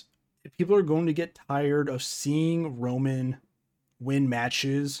is people are going to get tired of seeing Roman win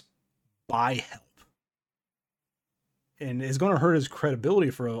matches by help. And it's going to hurt his credibility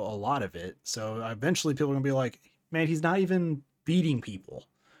for a lot of it. So eventually people are going to be like, man, he's not even beating people.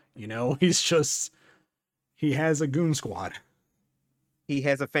 You know, he has a goon squad. He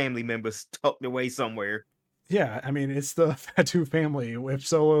has a family member tucked away somewhere. Yeah, I mean, it's the Fatu family. If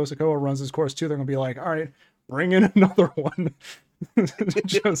Solo Sikoa runs his course too, they're going to be like, all right, bring in another one.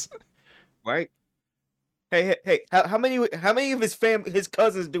 Just right. Hey! How many of his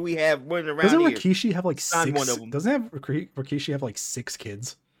cousins do we have running around doesn't here? Rikishi have like Not 6? one of them. Doesn't Rikishi have like 6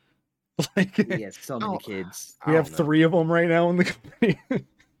 kids? Like He has so many Oh, kids. we have 3 of them right now in the company.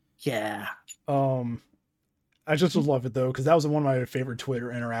 Yeah. I just love it though, because that was one of my favorite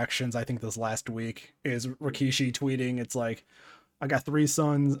Twitter interactions. I think this last week is Rikishi tweeting. It's like, I got 3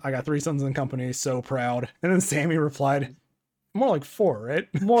 sons in the company. So proud. And then Sammy replied, more like 4,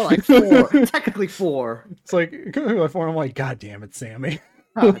 right? More like 4. Technically 4. It's like, it could be like 4. I'm like, God damn it, Sammy.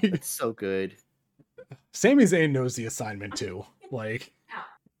 Oh, that's so good. Sami Zayn knows the assignment too. Like,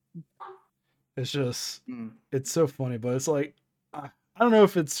 it's just, it's so funny, but it's like, I don't know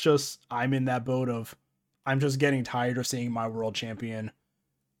if it's just I'm in that boat of I'm just getting tired of seeing my world champion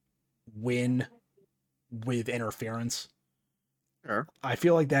win with interference. Sure. I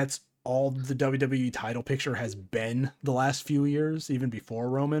feel like that's all the WWE title picture has been the last few years, even before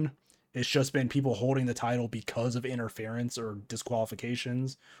Roman. It's just been people holding the title because of interference or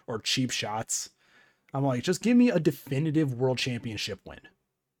disqualifications or cheap shots. I'm like, just give me a definitive world championship win.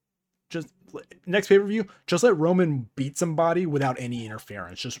 Just next pay-per-view, just let Roman beat somebody without any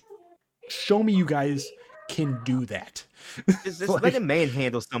interference. Just show me you guys can do that. Just let him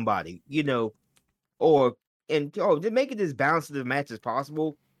manhandle somebody, you know, to make it as balanced of the match as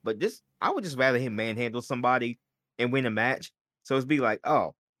possible. But I would just rather him manhandle somebody and win a match. So it's be like,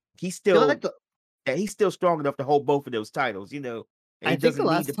 oh, he's still he's still strong enough to hold both of those titles, you know. And I he think the doesn't need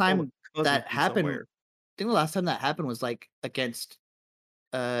last to pull time a cousin that from happened, somewhere. I think the last time that happened was like against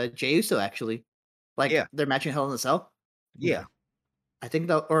Jey Uso actually. Like Yeah. they're matching Hell in the Cell. Yeah. I think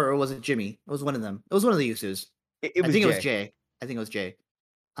that, or was it Jimmy? It was one of them. It was one of the Usos. It was I think Jay. it was Jay. I think it was Jay.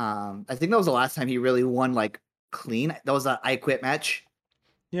 I think that was the last time he really won like clean. That was a I Quit match.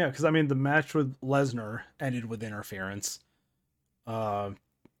 Yeah, because I mean the match with Lesnar ended with interference.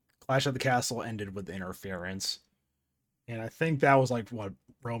 Clash at the Castle ended with interference. And I think that was like what,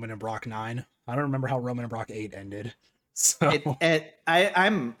 Roman and Brock 9? I don't remember how Roman and Brock 8 ended. So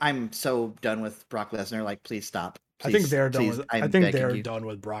I'm so done with Brock Lesnar. Like, please stop. I think they're done please, with I'm I think begging they're you. done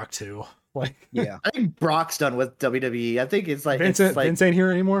with Brock too. Like, Yeah. I think Brock's done with WWE. I think it's like Vince ain't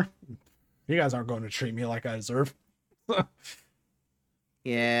here anymore. You guys aren't going to treat me like I deserve.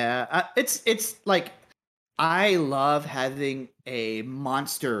 Yeah, it's like I love having a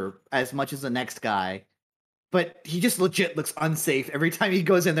monster as much as the next guy, but he just legit looks unsafe every time he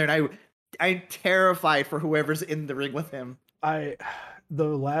goes in there, and I'm terrified for whoever's in the ring with him. The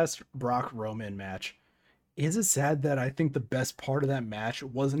last Brock Roman match, is it sad that I think the best part of that match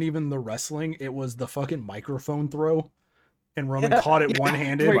wasn't even the wrestling, it was the fucking microphone throw, and Roman caught it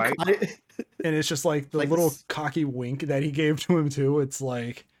one-handed, right. And it's just like the Like little this- cocky wink that he gave to him too. It's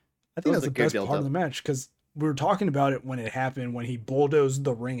like, I think was that's a the good best part build-up. of the match, because we were talking about it when it happened, when he bulldozed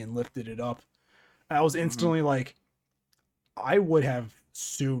the ring and lifted it up. I was instantly like, I would have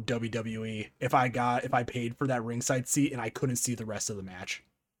sued WWE if I paid for that ringside seat and I couldn't see the rest of the match.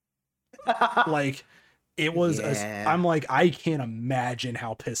 Like, it was Yeah. I'm like, I can't imagine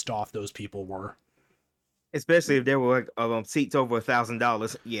how pissed off those people were. Especially if there were seats over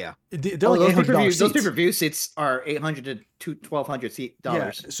 $1,000. Yeah. They're Oh, like those $800 those seats. pay-per-view seats are $800 to $1,200 Yeah.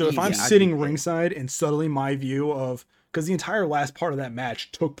 dollars. So if I'm Easy. sitting ringside and suddenly my view of, because the entire last part of that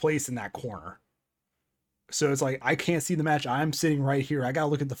match took place in that corner. So it's like, I can't see the match. I'm sitting right here. I gotta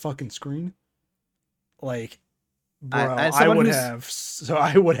look at the fucking screen. Like, bro, I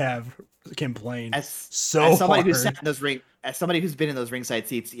would have complained as so somebody hard. who's sat in those as somebody who's been in those ringside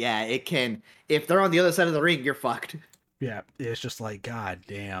seats, yeah, it can. If they're on the other side of the ring, you're fucked. Yeah, it's just like, god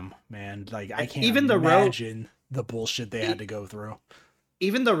damn, man. Like, I can't Even imagine the bullshit they had to go through.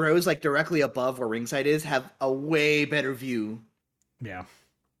 Even the rows like directly above where ringside is have a way better view. Yeah.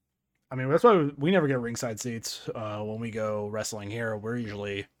 I mean, that's why we never get ringside seats when we go wrestling here. We're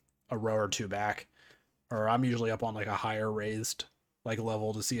usually a row or two back, or I'm usually up on like a higher raised like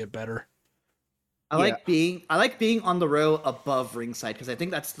level to see it better. I like being on the row above ringside because I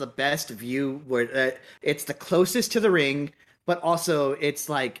think that's the best view where it's the closest to the ring, but also it's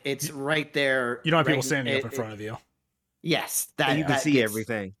like it's right there. You don't have right, people standing up in front of you. Yes, and you can see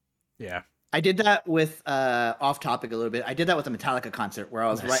everything. Yeah. I did that with off topic a little bit. I did that with a Metallica concert where I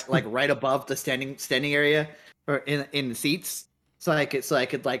was right above the standing area or in the seats. So I could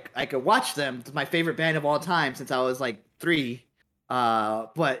watch them. It's my favorite band of all time since I was like 3.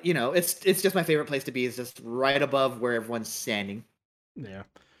 But you know, it's just my favorite place to be is just right above where everyone's standing. Yeah.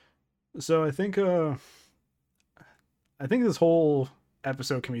 So I think this whole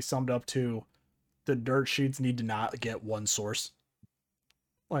episode can be summed up to the dirt sheets need to not get one source.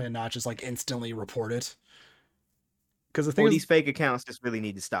 And not just like instantly report it. Because the thing is, these fake accounts just really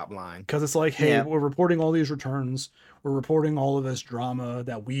need to stop lying. Because it's like, hey, we're reporting all these returns. We're reporting all of this drama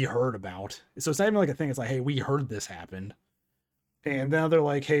that we heard about. So it's not even like a thing. It's like, hey, we heard this happened. And now they're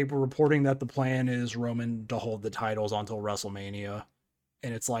like, hey, we're reporting that the plan is Roman to hold the titles until WrestleMania.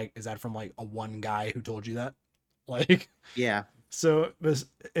 And it's like, is that from like a one guy who told you that? Like, yeah. So if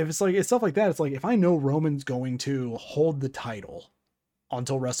it's like, it's stuff like that. It's like, if I know Roman's going to hold the title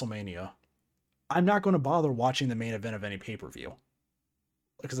until WrestleMania, I'm not going to bother watching the main event of any pay-per-view.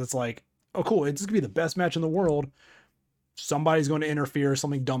 Because it's like, oh, cool, it's going to be the best match in the world. Somebody's going to interfere.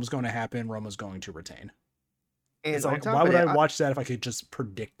 Something dumb's going to happen. Roman's going to retain. And it's like, why would I watch that if I could just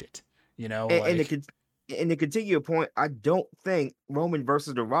predict it? You know? And to continue your point, I don't think Roman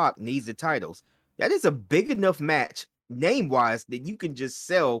versus The Rock needs the titles. That is a big enough match, name-wise, that you can just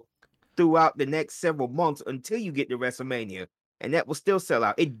sell throughout the next several months until you get to WrestleMania. And that will still sell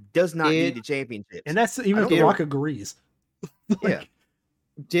out. It does not need the championship. And that's even if The Rock agrees. Yeah.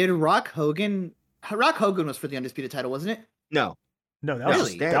 Did Rock Hogan was for the undisputed title, wasn't it? No, that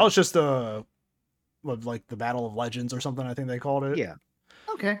was just like the Battle of Legends or something. I think they called it. Yeah.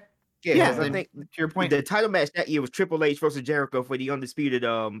 Okay. Yeah. I think to your point, the title match that year was Triple H versus Jericho for the undisputed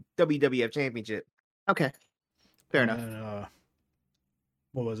WWF Championship. Okay. Fair enough.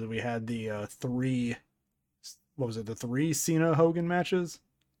 What was it? We had the 3. What was it? The 3 Cena Hogan matches.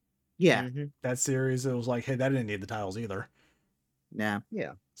 Yeah. Mm-hmm. That series, it was like, hey, that didn't need the titles either. Yeah.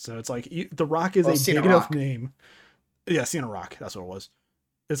 Yeah. So it's like The Rock is a big enough name. Yeah, Cena Rock. That's what it was.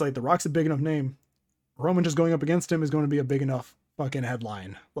 It's like The Rock's a big enough name. Roman just going up against him is going to be a big enough fucking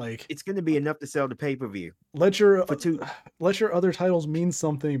headline. Like, it's going to be enough to sell the pay-per-view. Let your other titles mean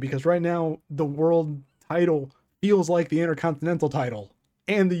something, because right now the world title feels like the Intercontinental title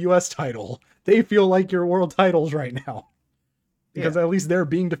and the US title. They feel like your world titles right now, because at least they're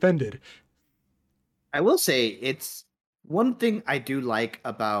being defended. I will say it's one thing I do like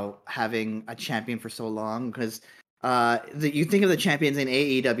about having a champion for so long, because you think of the champions in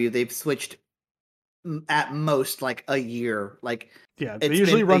AEW, they've switched at most like a year. Like, yeah, they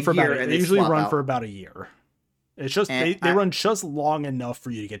usually run for about a year. It's just they run just long enough for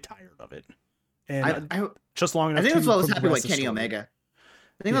you to get tired of it, and just long enough. I think that's what was happening with Kenny Omega.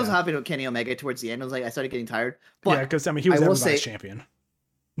 I think that was happening with Kenny Omega towards the end. I was like, I started getting tired. But because I mean, he was everybody's champion.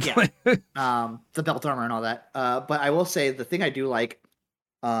 Yeah, the belt armor and all that. But I will say the thing I do like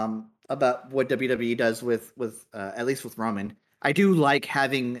about what WWE does with at least with Roman, I do like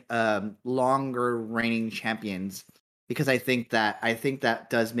having longer reigning champions, because I think that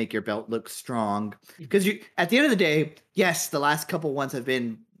does make your belt look strong. Because you, at the end of the day, yes, the last couple ones have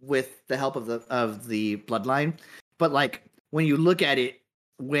been with the help of the bloodline, but like when you look at it,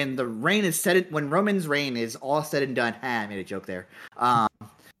 when Roman's reign is all said and done, I made a joke there.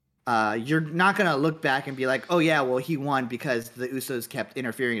 You're not gonna look back and be like, oh yeah, well he won because the Usos kept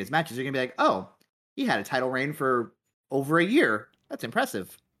interfering in his matches. You're gonna be like, oh, he had a title reign for over a year. That's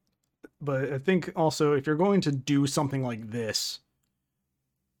impressive. But I think also, if you're going to do something like this,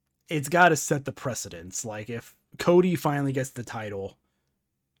 it's got to set the precedence. Like, if Cody finally gets the title,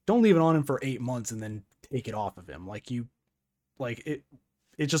 don't leave it on him for 8 months and then take it off of him.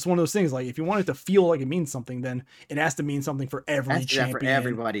 It's just one of those things. Like, if you want it to feel like it means something, then it has to mean something for every champion. For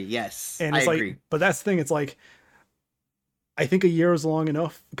everybody, yes. And it's I agree. But that's the thing. It's like, I think a year is long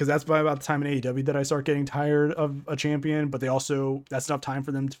enough, because that's by about the time in AEW that I start getting tired of a champion. But that's enough time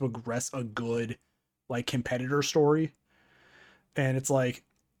for them to progress a good, like, competitor story. And it's like,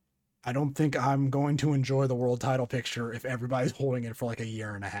 I don't think I'm going to enjoy the world title picture if everybody's holding it for like a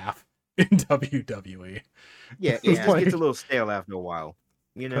year and a half in WWE. Yeah, it just gets a little stale after a while.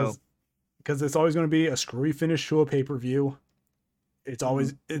 You know, because it's always going to be a screwy finish to a pay-per-view. It's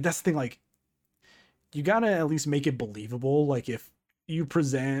always that's the thing. Like, you gotta at least make it believable. Like, if you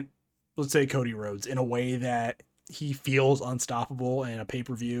present let's say Cody Rhodes, in a way that he feels unstoppable and a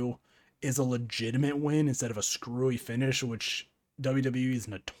pay-per-view is a legitimate win instead of a screwy finish, which WWE is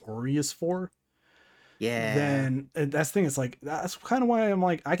notorious for, then that's the thing. It's like, that's kind of why I'm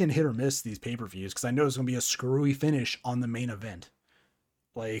like, I can hit or miss these pay-per-views because I know it's going to be a screwy finish on the main event.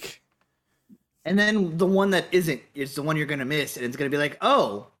 Like, and then the one that isn't is the one you're going to miss, and it's going to be like,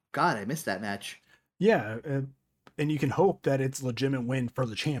 oh, God, I missed that match. Yeah, and you can hope that it's a legitimate win for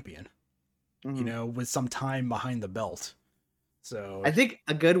the champion, you know, with some time behind the belt. So I think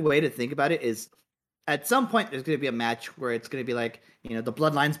a good way to think about it is, at some point there's going to be a match where it's going to be like, you know, the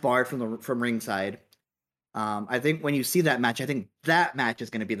bloodline's barred from ringside. I think when you see that match, I think that match is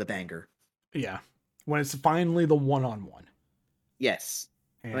going to be the banger. Yeah, when it's finally the one-on-one. Yes.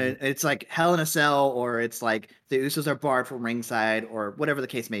 And It's like Hell in a Cell, or it's like the Usos are barred from ringside, or whatever the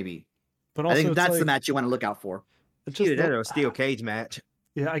case may be. but also I think that's like, the match you want to look out for. It's Either just that or a steel cage match.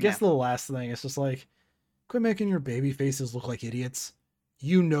 Yeah, I guess the last thing is just like, quit making your baby faces look like idiots.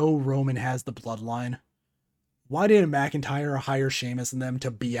 You know Roman has the bloodline. Why didn't McIntyre hire Sheamus and them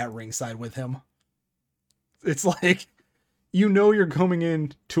to be at ringside with him? It's like, you know you're coming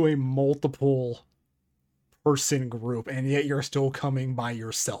in to a multiple person group, and yet you're still coming by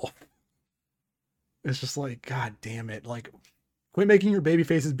yourself. It's just like, God damn it. Like, quit making your baby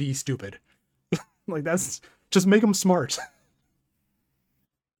faces be stupid. Like, that's, just make them smart.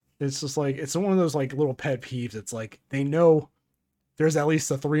 It's just like, it's one of those like little pet peeves. It's like, they know there's at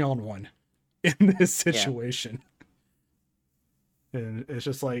least a 3-on-1 in this situation. And it's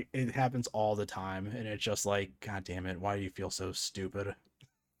just like, it happens all the time. And it's just like, God damn it, why do you feel so stupid?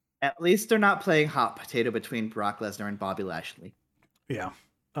 At least they're not playing hot potato between Brock Lesnar and Bobby Lashley. Yeah.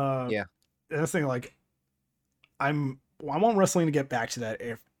 Yeah. That's the thing, like, I want wrestling to get back to that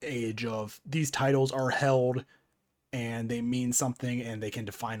age of these titles are held and they mean something and they can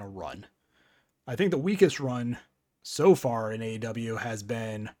define a run. I think the weakest run so far in AEW has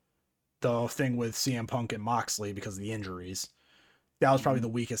been the thing with CM Punk and Moxley because of the injuries. That was probably the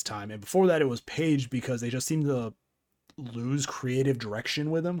weakest time. And before that, it was Page because they just seemed to lose creative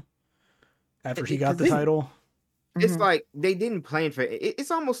direction with him after he got the title. It's like they didn't plan for it.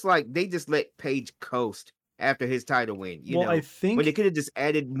 It's almost like they just let Page coast after his title win. You know, I think when they could have just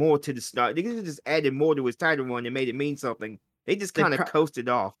added more to the start. They could have just added more to his title run and made it mean something. They just kind of coasted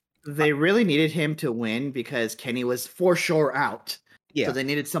off. They really needed him to win because Kenny was for sure out. Yeah. So they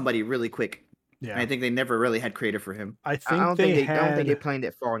needed somebody really quick. Yeah. And I think they never really had creative for him. I don't think they planned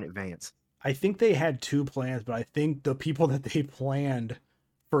that far in advance. I think they had 2 plans, but I think the people that they planned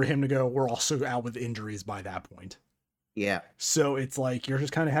for him to go were also out with injuries by that point. Yeah. So it's like you're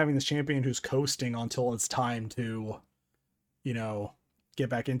just kind of having this champion who's coasting until it's time to, you know, get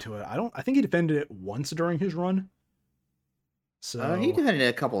back into it. I think he defended it once during his run. So he defended it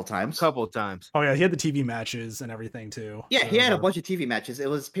a couple of times. Oh yeah, he had the TV matches and everything too. Yeah, so, he had a bunch of TV matches. It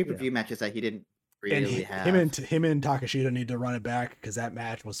was pay-per-view matches that he didn't really have. Him and Takeshita need to run it back because that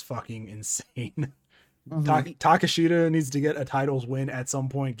match was fucking insane. Takeshita needs to get a titles win at some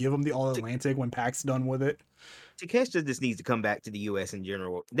point. Give him the All Atlantic when Pac's done with it. Takeshita just needs to come back to the US in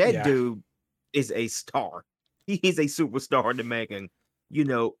general. That dude is a star. He's a superstar in the making. You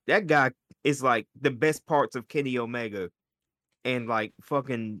know, that guy is like the best parts of Kenny Omega and like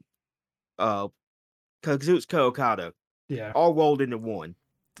fucking Kazuchika Okada. Yeah. All rolled into one.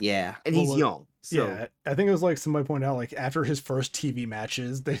 Yeah. And he's young. So yeah, I think it was like somebody pointed out, like after his first TV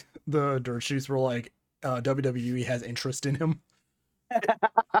matches, the dirt sheets were like, WWE has interest in him.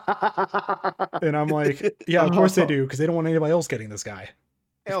 And I'm like, yeah, of course they do, because they don't want anybody else getting this guy.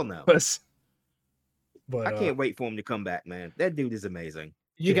 Hell no. But I can't wait for him to come back, man. That dude is amazing.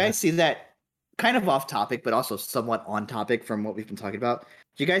 Did you guys see that? Kind of off topic, but also somewhat on topic from what we've been talking about.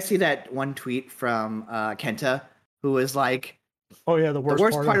 Did you guys see that one tweet from Kenta, who was like, "Oh yeah, the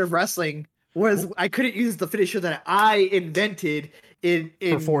worst part of wrestling was I couldn't use the finisher that I invented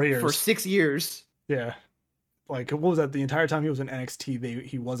for 4 years, for 6 years." Yeah, like what was that? The entire time he was in NXT,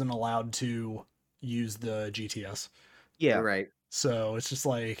 he wasn't allowed to use the GTS. Yeah, right. So it's just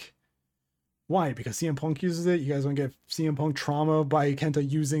like, why? Because CM Punk uses it. You guys want to get CM Punk trauma by Kenta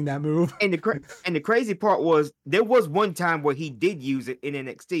using that move? And the crazy part was there was one time where he did use it in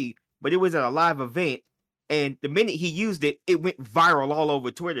NXT, but it was at a live event, and the minute he used it, it went viral all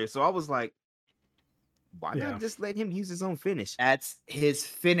over Twitter. So I was like, why not just let him use his own finish? That's his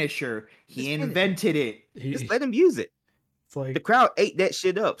finisher. He invented it. Just let him use it. It's like the crowd ate that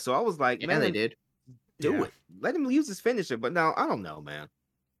shit up. So I was like, man, they did. Do it. Let him use his finisher. But now I don't know, man.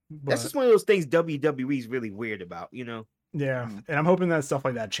 That's just one of those things WWE's really weird about, you know? Yeah, and I'm hoping that stuff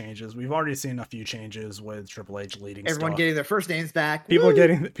like that changes. We've already seen a few changes with Triple H leading Everyone stuff. getting their first names back. People Woo!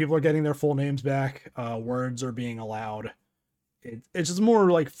 are getting their full names back. Words are being allowed. It's just more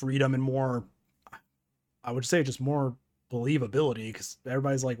like freedom and more, I would say, just more believability, because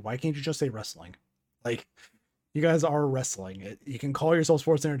everybody's like, why can't you just say wrestling? Like, you guys are wrestling. You can call yourself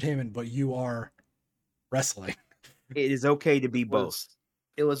sports entertainment, but you are wrestling. It is okay to be both.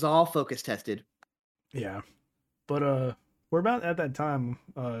 It was all focus tested. Yeah. But we're about at that time.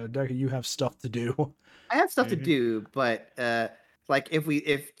 Deca, you have stuff to do. I have stuff to do, but like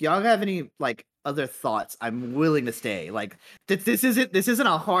if y'all have any like other thoughts, I'm willing to stay. Like this isn't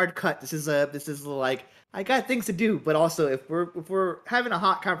a hard cut. This is like I got things to do, but also if we're having a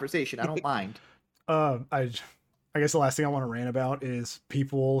hot conversation, I don't mind. I guess the last thing I want to rant about is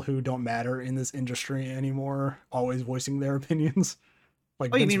people who don't matter in this industry anymore always voicing their opinions.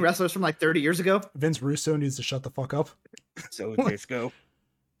 Like, you mean wrestlers from like 30 years ago? Vince Russo needs to shut the fuck up. So Disco.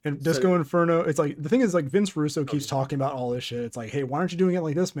 And Disco Inferno, it's like, the thing is, like, Vince Russo keeps talking about all this shit. It's like, hey, why aren't you doing it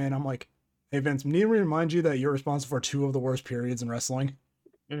like this, man? I'm like, hey, Vince, need to remind you that you're responsible for 2 of the worst periods in wrestling.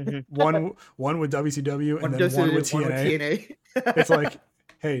 One with WCW and then one with TNA. It's like,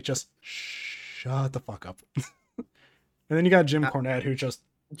 hey, just shut the fuck up. And then you got Jim Cornette, who just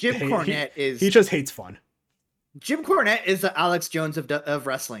he just hates fun. Jim Cornette is the Alex Jones of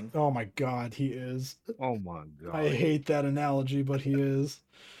wrestling. Oh my god, he is. Oh my god. I hate that analogy, but he is.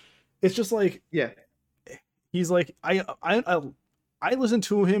 It's just like, yeah. He's like, I listen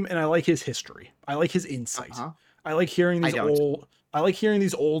to him and I like his history. I like his insight. I like hearing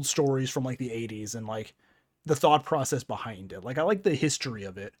these old stories from like the 80s and like the thought process behind it. Like, I like the history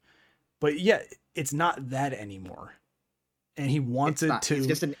of it. But yeah, it's not that anymore. And he wants he's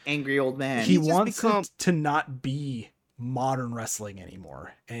just an angry old man. He wants it to not be modern wrestling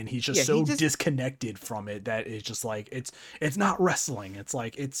anymore. And he's just disconnected from it that it's just like, it's not wrestling. It's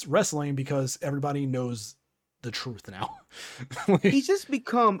like, it's wrestling because everybody knows the truth now. He's just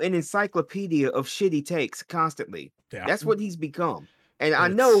become an encyclopedia of shitty takes constantly. Yeah. That's what he's become. And I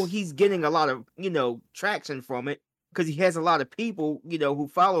know he's getting a lot of, traction from it because he has a lot of people, who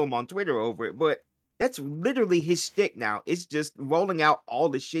follow him on Twitter over it. But that's literally his shtick now. It's just rolling out all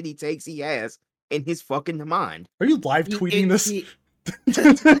the shitty takes he has in his fucking mind. Are you live tweeting this?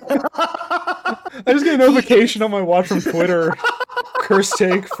 I just get a notification on my watch from Twitter. Curse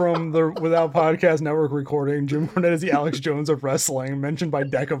take from the Without Podcast Network recording. Jim Cornette is the Alex Jones of wrestling, mentioned by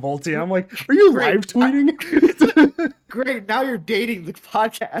Deca Volti. I'm like, are you live tweeting? Great, now you're dating the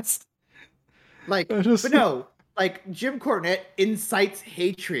podcast. Like, but no, like Jim Cornette incites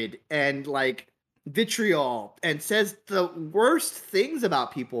hatred and like vitriol and says the worst things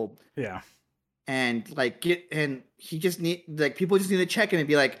about people. Yeah. And like he just people just need to check him and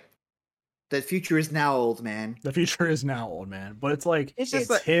be like, the future is now, old man. The future is now, old man. But it's like, it's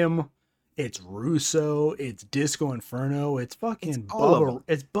him, it's Russo, it's Disco Inferno, it's fucking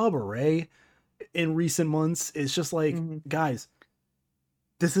Bubba Ray in recent months. It's just like, guys,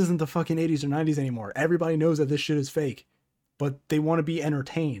 this isn't the fucking 80s or 90s anymore. Everybody knows that this shit is fake, but they want to be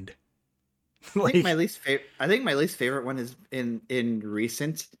entertained. Like, I think my least favorite one is in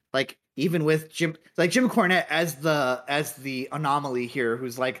recent, like, even with Jim Cornette as the anomaly here,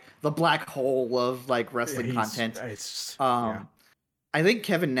 who's like the black hole of like wrestling content. I think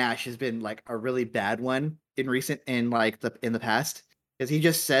Kevin Nash has been like a really bad one in the past, because he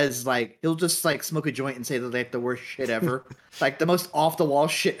just says like, he'll just like smoke a joint and say that they have the worst shit ever, like the most off the wall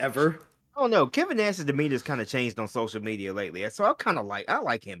shit ever. Oh no, Kevin Nash's demeanor's kind of changed on social media lately, so I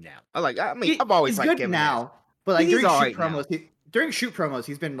like him now. I've always liked Kevin now, Nash. But like during shoot promos,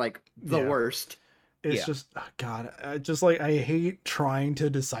 he's been like the worst. It's just, God, I hate trying to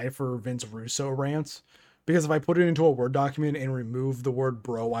decipher Vince Russo rants, because if I put it into a Word document and remove the word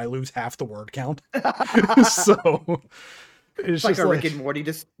bro, I lose half the word count. So it's like just a Rick and Morty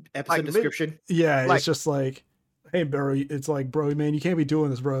episode description. Yeah, it's just like, hey, bro, it's like, bro, man, you can't be doing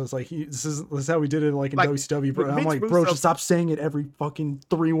this, bro. It's like, this is how we did it like in WCW, bro. I'm like, bro, just stop saying it every fucking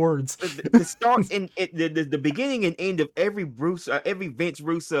 3 words. The start and the beginning and end of every Vince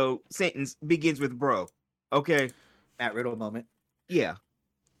Russo sentence begins with bro. Okay. Matt Riddle moment. Yeah.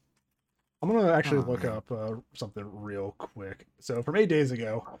 I'm going to actually look up something real quick. So from 8 days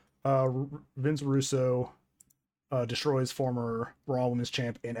ago, Vince Russo destroys former Raw Women's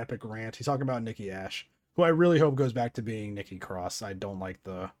Champ in epic rant. He's talking about Nikki Ash, who I really hope goes back to being Nikki Cross. I don't like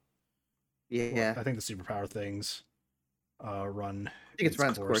I think the superpower things run. I think it's run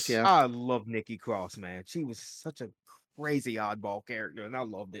its course, yeah. I love Nikki Cross, man. She was such a crazy oddball character, and I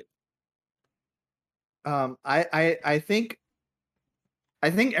loved it. I think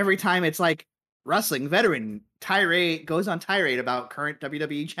every time it's like wrestling veteran goes on tirade about current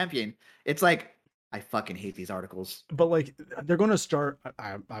WWE champion. It's like, I fucking hate these articles. But like they're gonna start.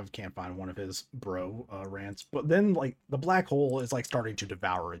 I can't find one of his rants. But then like the black hole is like starting to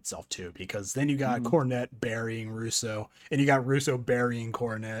devour itself too, because then you got Cornette burying Russo, and you got Russo burying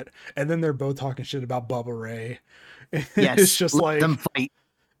Cornette, and then they're both talking shit about Bubba Ray. Yes, it's just let like them fight.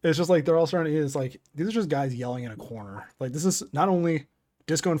 It's just like they're all starting to. It's like these are just guys yelling in a corner. Like this is not only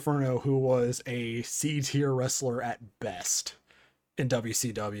Disco Inferno, who was a C tier wrestler at best in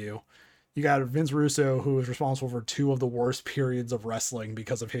WCW. You got Vince Russo, who is responsible for 2 of the worst periods of wrestling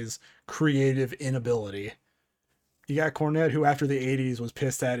because of his creative inability. You got Cornette, who after the 80s was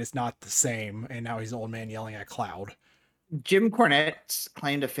pissed that it's not the same, and now he's an old man yelling at Cloud. Jim Cornette's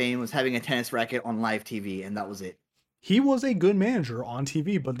claim to fame was having a tennis racket on live TV, and that was it. He was a good manager on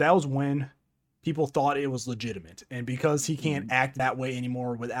TV, but that was when people thought it was legitimate. And because he can't act that way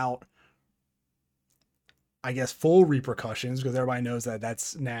anymore without, I guess, full repercussions, because everybody knows that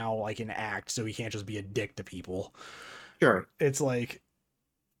that's now like an act, so he can't just be a dick to people. Sure. It's like,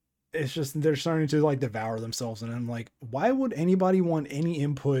 it's just, they're starting to like devour themselves. And I'm like, why would anybody want any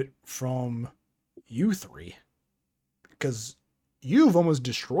input from you 3? Because you've almost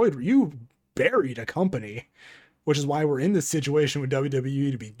you buried a company, which is why we're in this situation with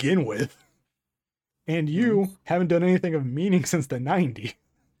WWE to begin with. And you haven't done anything of meaning since the 90s.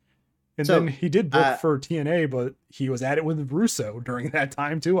 And then he did book for TNA, but he was at it with Russo during that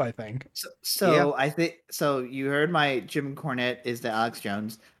time too, I think. I think you heard my Jim Cornette is the Alex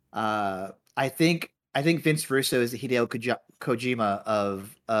Jones. I think Vince Russo is the Hideo Kojima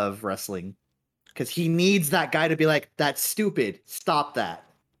of wrestling, because he needs that guy to be like, that's stupid, stop that.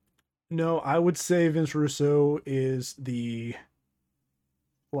 No, I would say Vince Russo is the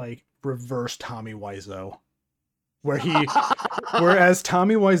like reverse Tommy Wiseau, whereas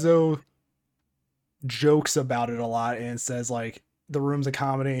Tommy Wiseau jokes about it a lot and says like the room's a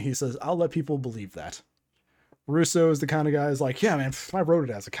comedy, and he says, I'll let people believe that. Russo is the kind of guy who's like, yeah, man, I wrote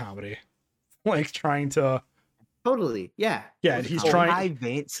it as a comedy. Like trying to totally, yeah. Yeah, he's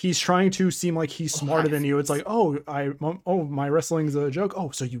trying to seem like he's smarter than you. It's like, my wrestling's a joke.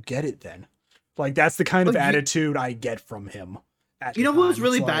 Oh, so you get it then. Like that's the kind of attitude I get from him. You know who was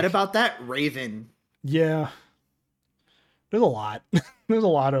really bad about that? Raven. Yeah. There's a lot. There's a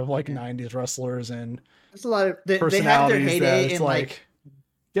lot of like 90s wrestlers and there's a lot of they had their heyday in like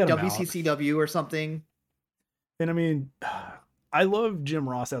WCCW or something. And I mean, I love Jim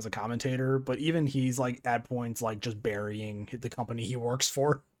Ross as a commentator, but even he's like at points like just burying the company he works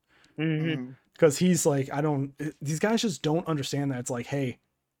for. Because he's like, these guys just don't understand that it's like, hey,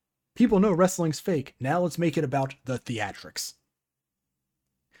 people know wrestling's fake. Now let's make it about the theatrics.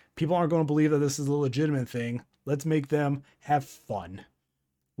 People aren't going to believe that this is a legitimate thing. Let's make them have fun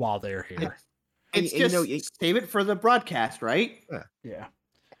while they're here. It's just save it for the broadcast, right? Yeah.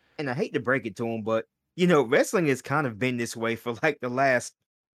 And I hate to break it to him, but wrestling has kind of been this way for like the last,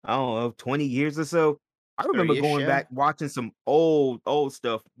 20 years or so. I remember going back watching some old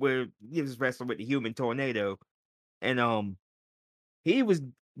stuff where he was wrestling with the Human Tornado, and he was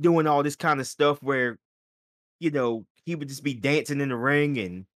doing all this kind of stuff where, he would just be dancing in the ring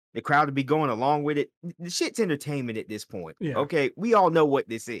and the crowd would be going along with it. The shit's entertainment at this point. Yeah. Okay, we all know what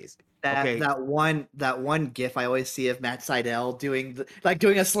this is. That one gif I always see of Matt Sydal doing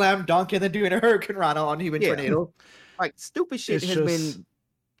a slam dunk and then doing a Hurricane Rana on Human Tornado. Like stupid shit been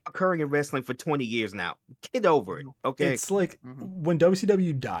occurring in wrestling for 20 years now. Get over it. Okay. It's like when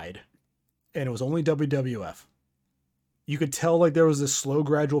WCW died and it was only WWF, you could tell like there was this slow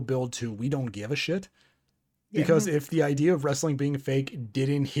gradual build to we don't give a shit. Because if the idea of wrestling being fake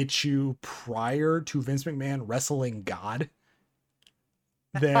didn't hit you prior to Vince McMahon wrestling God,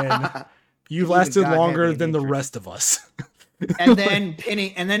 then you lasted longer than the rest of us. and then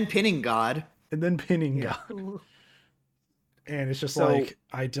pinning God. God. And it's just like,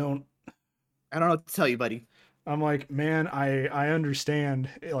 I don't know what to tell you, buddy. I'm like, man, I understand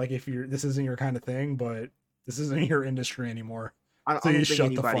like if this isn't your kind of thing, but this isn't your industry anymore. I don't think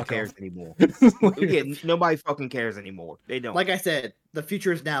anybody cares anymore. Nobody fucking cares anymore. They don't. Like I said, the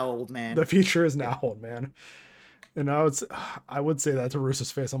future is now, old man. The future is now, old man. And I would say that to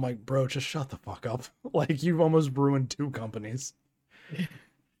Russo's face. I'm like, bro, just shut the fuck up. Like, you've almost ruined 2 companies.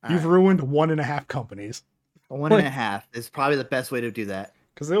 You've ruined 1.5 companies. 1.5 is probably the best way to do that.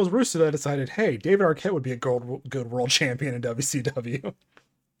 Because it was Russo that decided, hey, David Arquette would be a good world champion in WCW.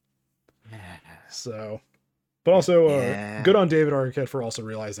 So... But also, good on David Arquette for also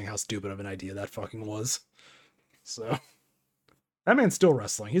realizing how stupid of an idea that fucking was. So, that man's still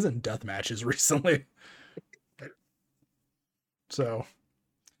wrestling. He's in death matches recently. So,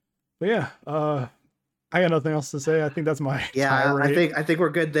 But yeah, I got nothing else to say. I think that's my tirade. I think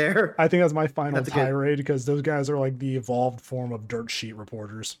we're good there. I think that's my final That's good. tirade because those guys are like the evolved form of dirt sheet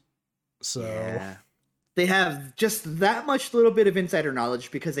reporters. So Yeah. They have just that much little bit of insider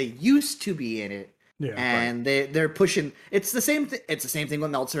knowledge because they used to be in it. yeah, And they're pushing. It's the same thing. It's the same thing with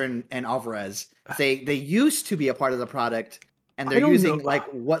Meltzer and Alvarez. They used to be a part of the product, and I they're don't using know. like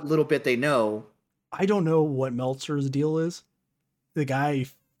what little bit they know. I don't know what Meltzer's deal is. The guy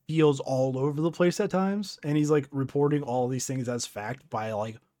feels all over the place at times, and he's like reporting all these things as fact by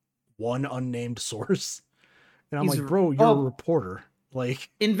like one unnamed source. And I'm He's- like, bro, you're a reporter. Like,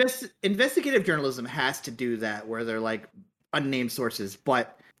 Investigative journalism has to do that, where they're like unnamed sources,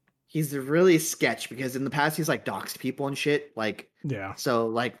 but he's really sketch because in the past he's like doxed people and shit. Like, yeah, so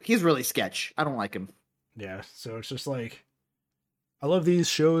like he's really sketch. I don't like him. yeah. So it's just like, I love these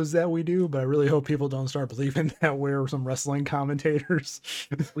shows that we do, but I really hope people don't start believing that we're some wrestling commentators.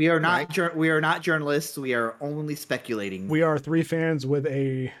 We are not we are not journalists. We are only speculating. We are three fans with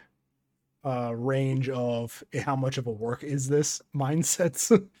a range of how much of a work is this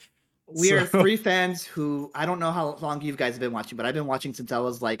mindsets. We are three fans who, I don't know how long you guys have been watching, but I've been watching since I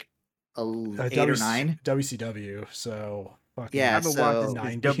was like 8 or 9. WCW. So Yeah, I've been so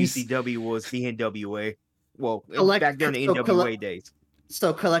watching since WCW was the NWA. Well, Collect- back during the so NWA collect- days.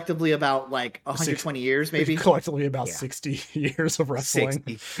 so collectively about like 120 years, maybe. collectively about Yeah. 60 years of wrestling.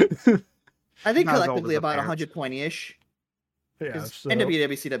 60. I think Not as old collectively as about our parents. 120-ish. Yeah, Because so,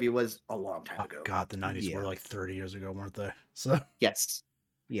 NWCW was a long time oh ago. god, the 90s Yeah. were like 30 years ago, weren't they? So Yes.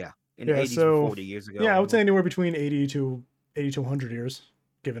 Yeah. In Yeah, the 80s so- were 40 years ago. yeah, I would say anywhere between 80 to 100 years,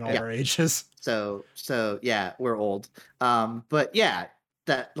 given all Yeah. our ages. So yeah, we're old. But yeah,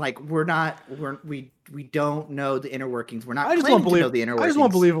 that like we don't know the inner workings. We're not I just claiming want to know the inner I workings. just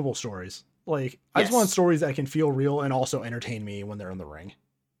want believable stories. Like I just want Yes. stories that can feel real and also entertain me when they're in the ring.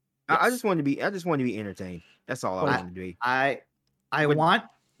 I Yes. just want to be entertained. That's all I Like, want to be. I But- want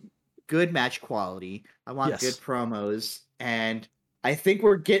good match quality. I want Yes. good promos, and I think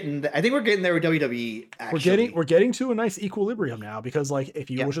we're getting. I think we're getting there with WWE. Actually. We're getting to a nice equilibrium now because like if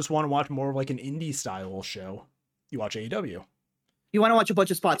you Yeah. just want to watch more of like an indie style show, you watch AEW. You want to watch a bunch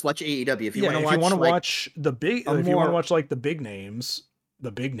of spots? Watch AEW. If you want to watch, if you want to like, watch the big, a if you want to more- watch like the big names,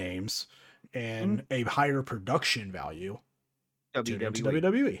 and a higher production value, tune into WWE.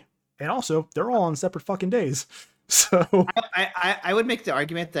 WWE. And also, they're all on separate fucking days. So I would make the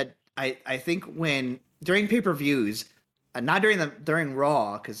argument that I think when during pay-per-views, not during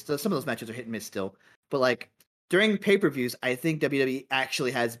Raw, because some of those matches are hit and miss still, but like during pay-per-views, I think WWE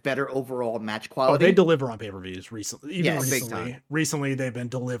actually has better overall match oh, quality. they deliver on pay-per-views recently. Even Yes. Big recently, time. recently they've been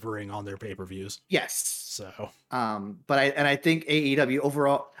delivering on their pay-per-views. Yes. So But I think AEW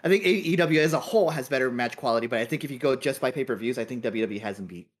overall, I think AEW as a whole has better match quality. But I think if you go just by pay-per-views, I think WWE has them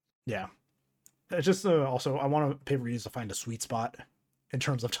beat. yeah, it's just also I want pay-per-views to find a sweet spot in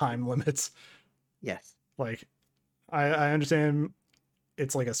terms of time limits. Yes. Like, I understand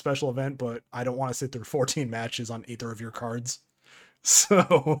it's like a special event, but I don't want to sit through 14 matches on either of your cards.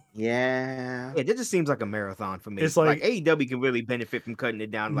 So Yeah. Yeah, that just seems like a marathon for me. It's like like- AEW can really benefit from cutting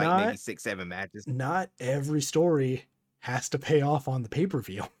it down to like Not- maybe 6-7 matches. not every story has to pay off on the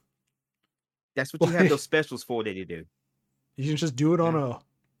pay-per-view. That's what you have Like- those specials for that you do. You can just do it on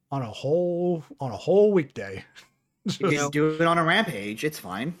a whole weekday. You can do it on a Rampage. It's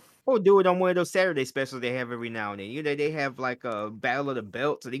fine. Or do it on one of those Saturday specials they have every now and then. You know, they have like a Battle of the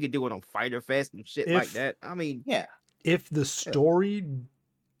Belt, so they could do it on Fighter Fest and shit like If- that. I mean, Yeah. If the story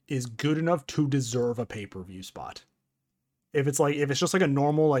is good enough to deserve a pay-per-view spot. If it's just like a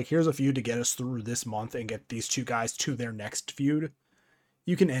normal, like, here's a feud to get us through this month and get these two guys to their next feud,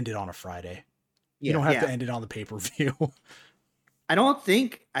 you can end it on a Friday. You Yeah, don't have yeah. to end it on the pay-per-view. I don't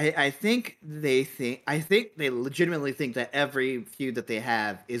think I think they legitimately think that every feud that they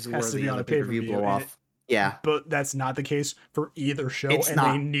have is Has to worthy be of on a a pay-per-view pay-per-view, blow and off. Yeah. But that's not the case for either show, It's and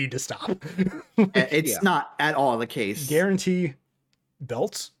not. they need to stop. It's Yeah. not at all the case. Guarantee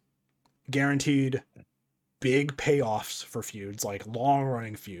belts, guaranteed big payoffs for feuds, like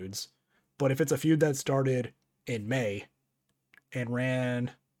long-running feuds. But if it's a feud that started in May and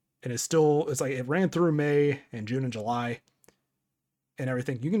ran, and it's like it ran through May and June and July and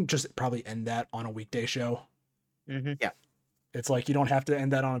everything, you can just probably end that on a weekday show. mhm. It's like you don't have to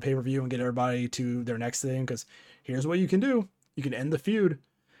end that on a pay-per-view and get everybody to their next thing, because here's what you can do. You can end the feud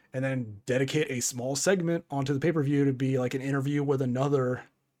and then dedicate a small segment onto the pay-per-view to be like an interview with another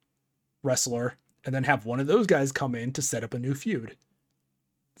wrestler, and then have one of those guys come in to set up a new feud.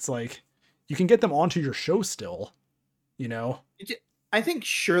 It's like you can get them onto your show still, you know? I think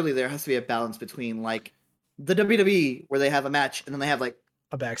surely there has to be a balance between like the WWE where they have a match and then they have like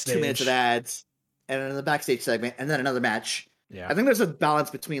a backstage 2 minutes of ads, and then the backstage segment, and then another match. Yeah, I think there's a balance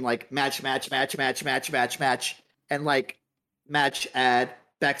between like match, and like match, ad,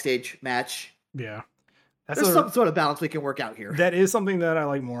 backstage, match. yeah. There's some sort of balance we can work out here. That is something that I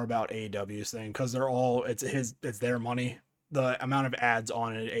like more about AEW's thing, because they're all it's their money. The amount of ads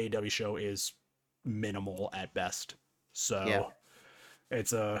on an AEW show is minimal at best. So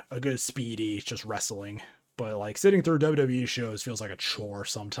it's a good speedy just wrestling. But like sitting through WWE shows feels like a chore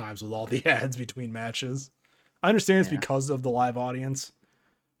sometimes with all the ads between matches. I understand it's because of the live audience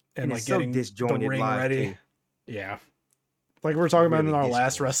and like getting the ring ready. Too. Yeah. Like we were talking about in our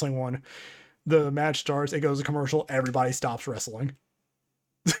last wrestling one. The match starts, it goes to commercial, everybody stops wrestling.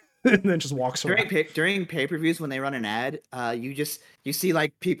 And then just walks around. During pay-per-views when they run an ad, you see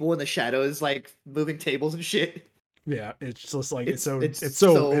like people in the shadows like moving tables and shit. Yeah, it's just like it's so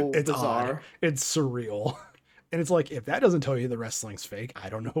bizarre. Odd. It's surreal. And it's like, if that doesn't tell you the wrestling's fake, I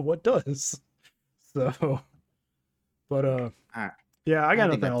don't know what does. So but yeah, I got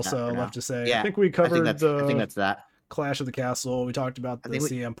nothing else left to say. I think we covered I think that's that. Clash of the Castle. We talked about the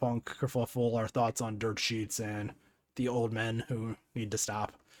CM Punk kerfuffle, our thoughts on dirt sheets and the old men who need to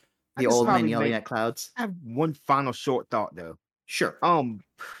stop. The old men yelling at clouds. I have one final short thought though. Sure.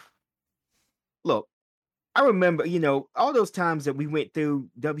 Look, I remember, all those times that we went through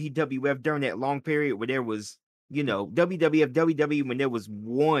WWF during that long period where there was, WWF, WWE when there was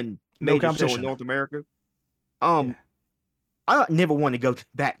one major show in North America. I never want to go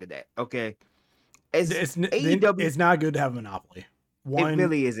back to that. Okay. It's not good to have a monopoly. It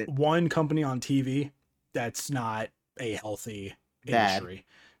really isn't. One company on TV, that's not a healthy industry.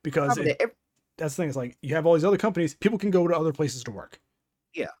 Because that's the thing. It's like you have all these other companies. People can go to other places to work.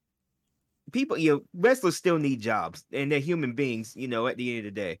 Yeah. People, wrestlers still need jobs. And they're human beings, at the end of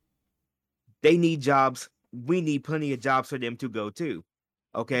the day. They need jobs. We need plenty of jobs for them to go to.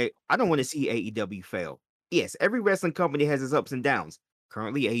 Okay? I don't want to see AEW fail. Yes, every wrestling company has its ups and downs.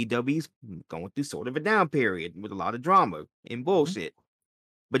 Currently, AEW's going through sort of a down period with a lot of drama and bullshit.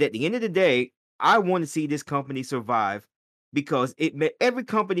 But at the end of the day, I want to see this company survive because every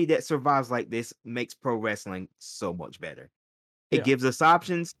company that survives like this makes pro wrestling so much better. It gives us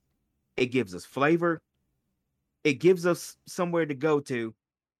options. It gives us flavor. It gives us somewhere to go to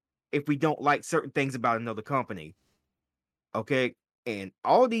if we don't like certain things about another company. Okay? And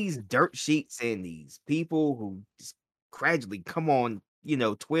all these dirt sheets and these people who just gradually come on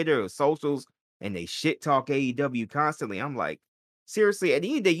Twitter or socials, and they shit talk AEW constantly. I'm like, seriously, at the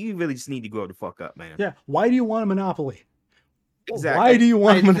end of the day, you really just need to grow the fuck up, man. Yeah. Why do you want a monopoly? Exactly. Why do you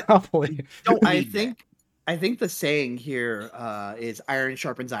want a monopoly? I think the saying here is iron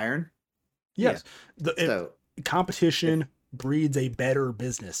sharpens iron. Yes. Competition breeds a better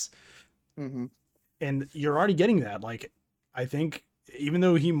business. Mm-hmm. And you're already getting that. Like, I think even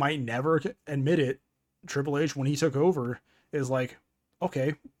though he might never admit it, Triple H, when he took over, is like,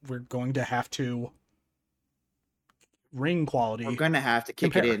 okay, we're going to have to ring quality. We're going to have to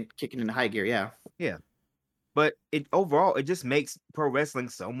kick it in high gear. Yeah. Yeah. But overall, it just makes pro wrestling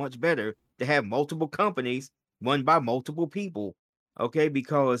so much better to have multiple companies run by multiple people. Okay.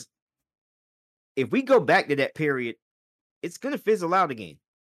 Because if we go back to that period, it's going to fizzle out again.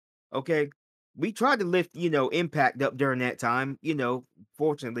 Okay. We tried to lift, Impact up during that time,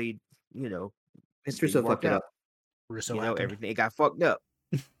 fortunately, Mr. So fucked it up. Everything, it got fucked up.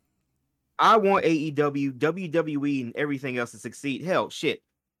 I want AEW, WWE, and everything else to succeed. Hell, shit.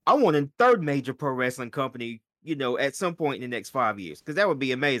 I want a third major pro wrestling company, at some point in the next 5 years, because that would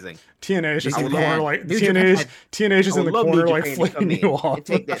be amazing. TNA is in the corner, like TNA is in the corner, like flipping you off.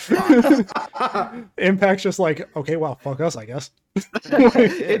 Take that Impact's just like, okay, well, fuck us, I guess.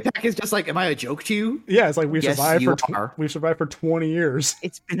 Impact is just like, am I a joke to you? Yeah, it's like we've survived for 20 years.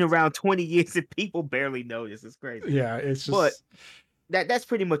 It's been around 20 years and people barely notice. It's crazy. Yeah, it's just. But that's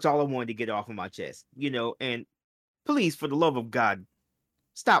pretty much all I wanted to get off of my chest, and please, for the love of God,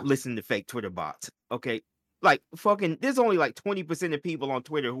 stop listening to fake Twitter bots. Okay. Like fucking, there's only like 20% of people on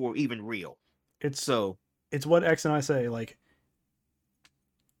Twitter who are even real. It's what X and I say. Like,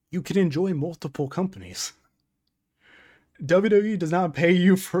 you can enjoy multiple companies. WWE does not pay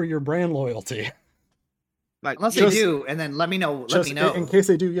you for your brand loyalty. Like, unless they do, and then let me know. In case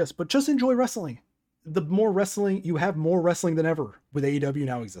they do, yes. But just enjoy wrestling. The more wrestling, you have more wrestling than ever with AEW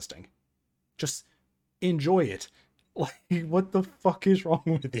now existing. Just enjoy it. Like, what the fuck is wrong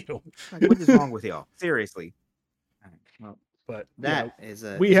with you? Like, what is wrong with y'all? Seriously. Well, but that is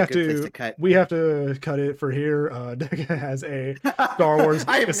a we have good place to to cut. We have to cut it for here. Deca has a Star Wars.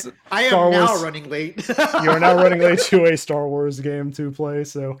 I am now running late. You are now running late to a Star Wars game to play,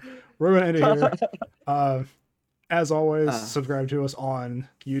 so we're gonna end it here. As always, subscribe to us on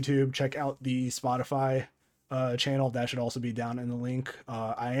YouTube. Check out the Spotify channel. That should also be down in the link.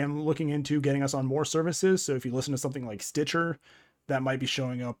 I am looking into getting us on more services. So if you listen to something like Stitcher, that might be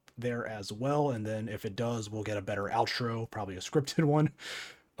showing up there as well. And then if it does, we'll get a better outro, probably a scripted one.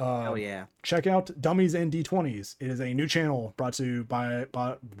 Oh yeah. Check out Dummies and D20s. It is a new channel brought to you by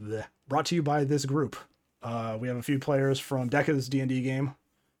this group. We have a few players from Deca's D&D game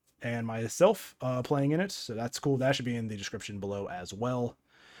and myself playing in it. So that's cool. That should be in the description below as well.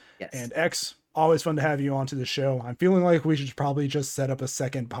 Yes. And X, always fun to have you onto the show. I'm feeling like we should probably just set up a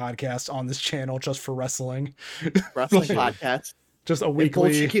second podcast on this channel just for wrestling. Wrestling podcast. Just a Weekly.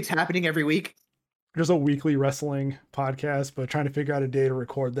 weekly. It keeps happening every week. Just a weekly wrestling podcast, but trying to figure out a day to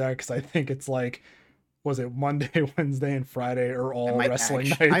record that because I think it's like, was it Monday, Wednesday, and Friday are all wrestling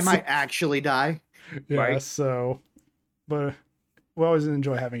nights? I might actually die. Yeah, Right. so, but we always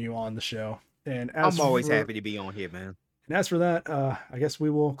enjoy having you on the show. And as I'm always happy to be on here, man. And as for that, I guess we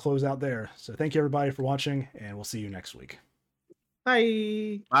will close out there. So thank you everybody for watching, and we'll see you next week.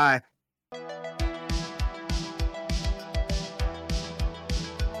 Bye. Bye.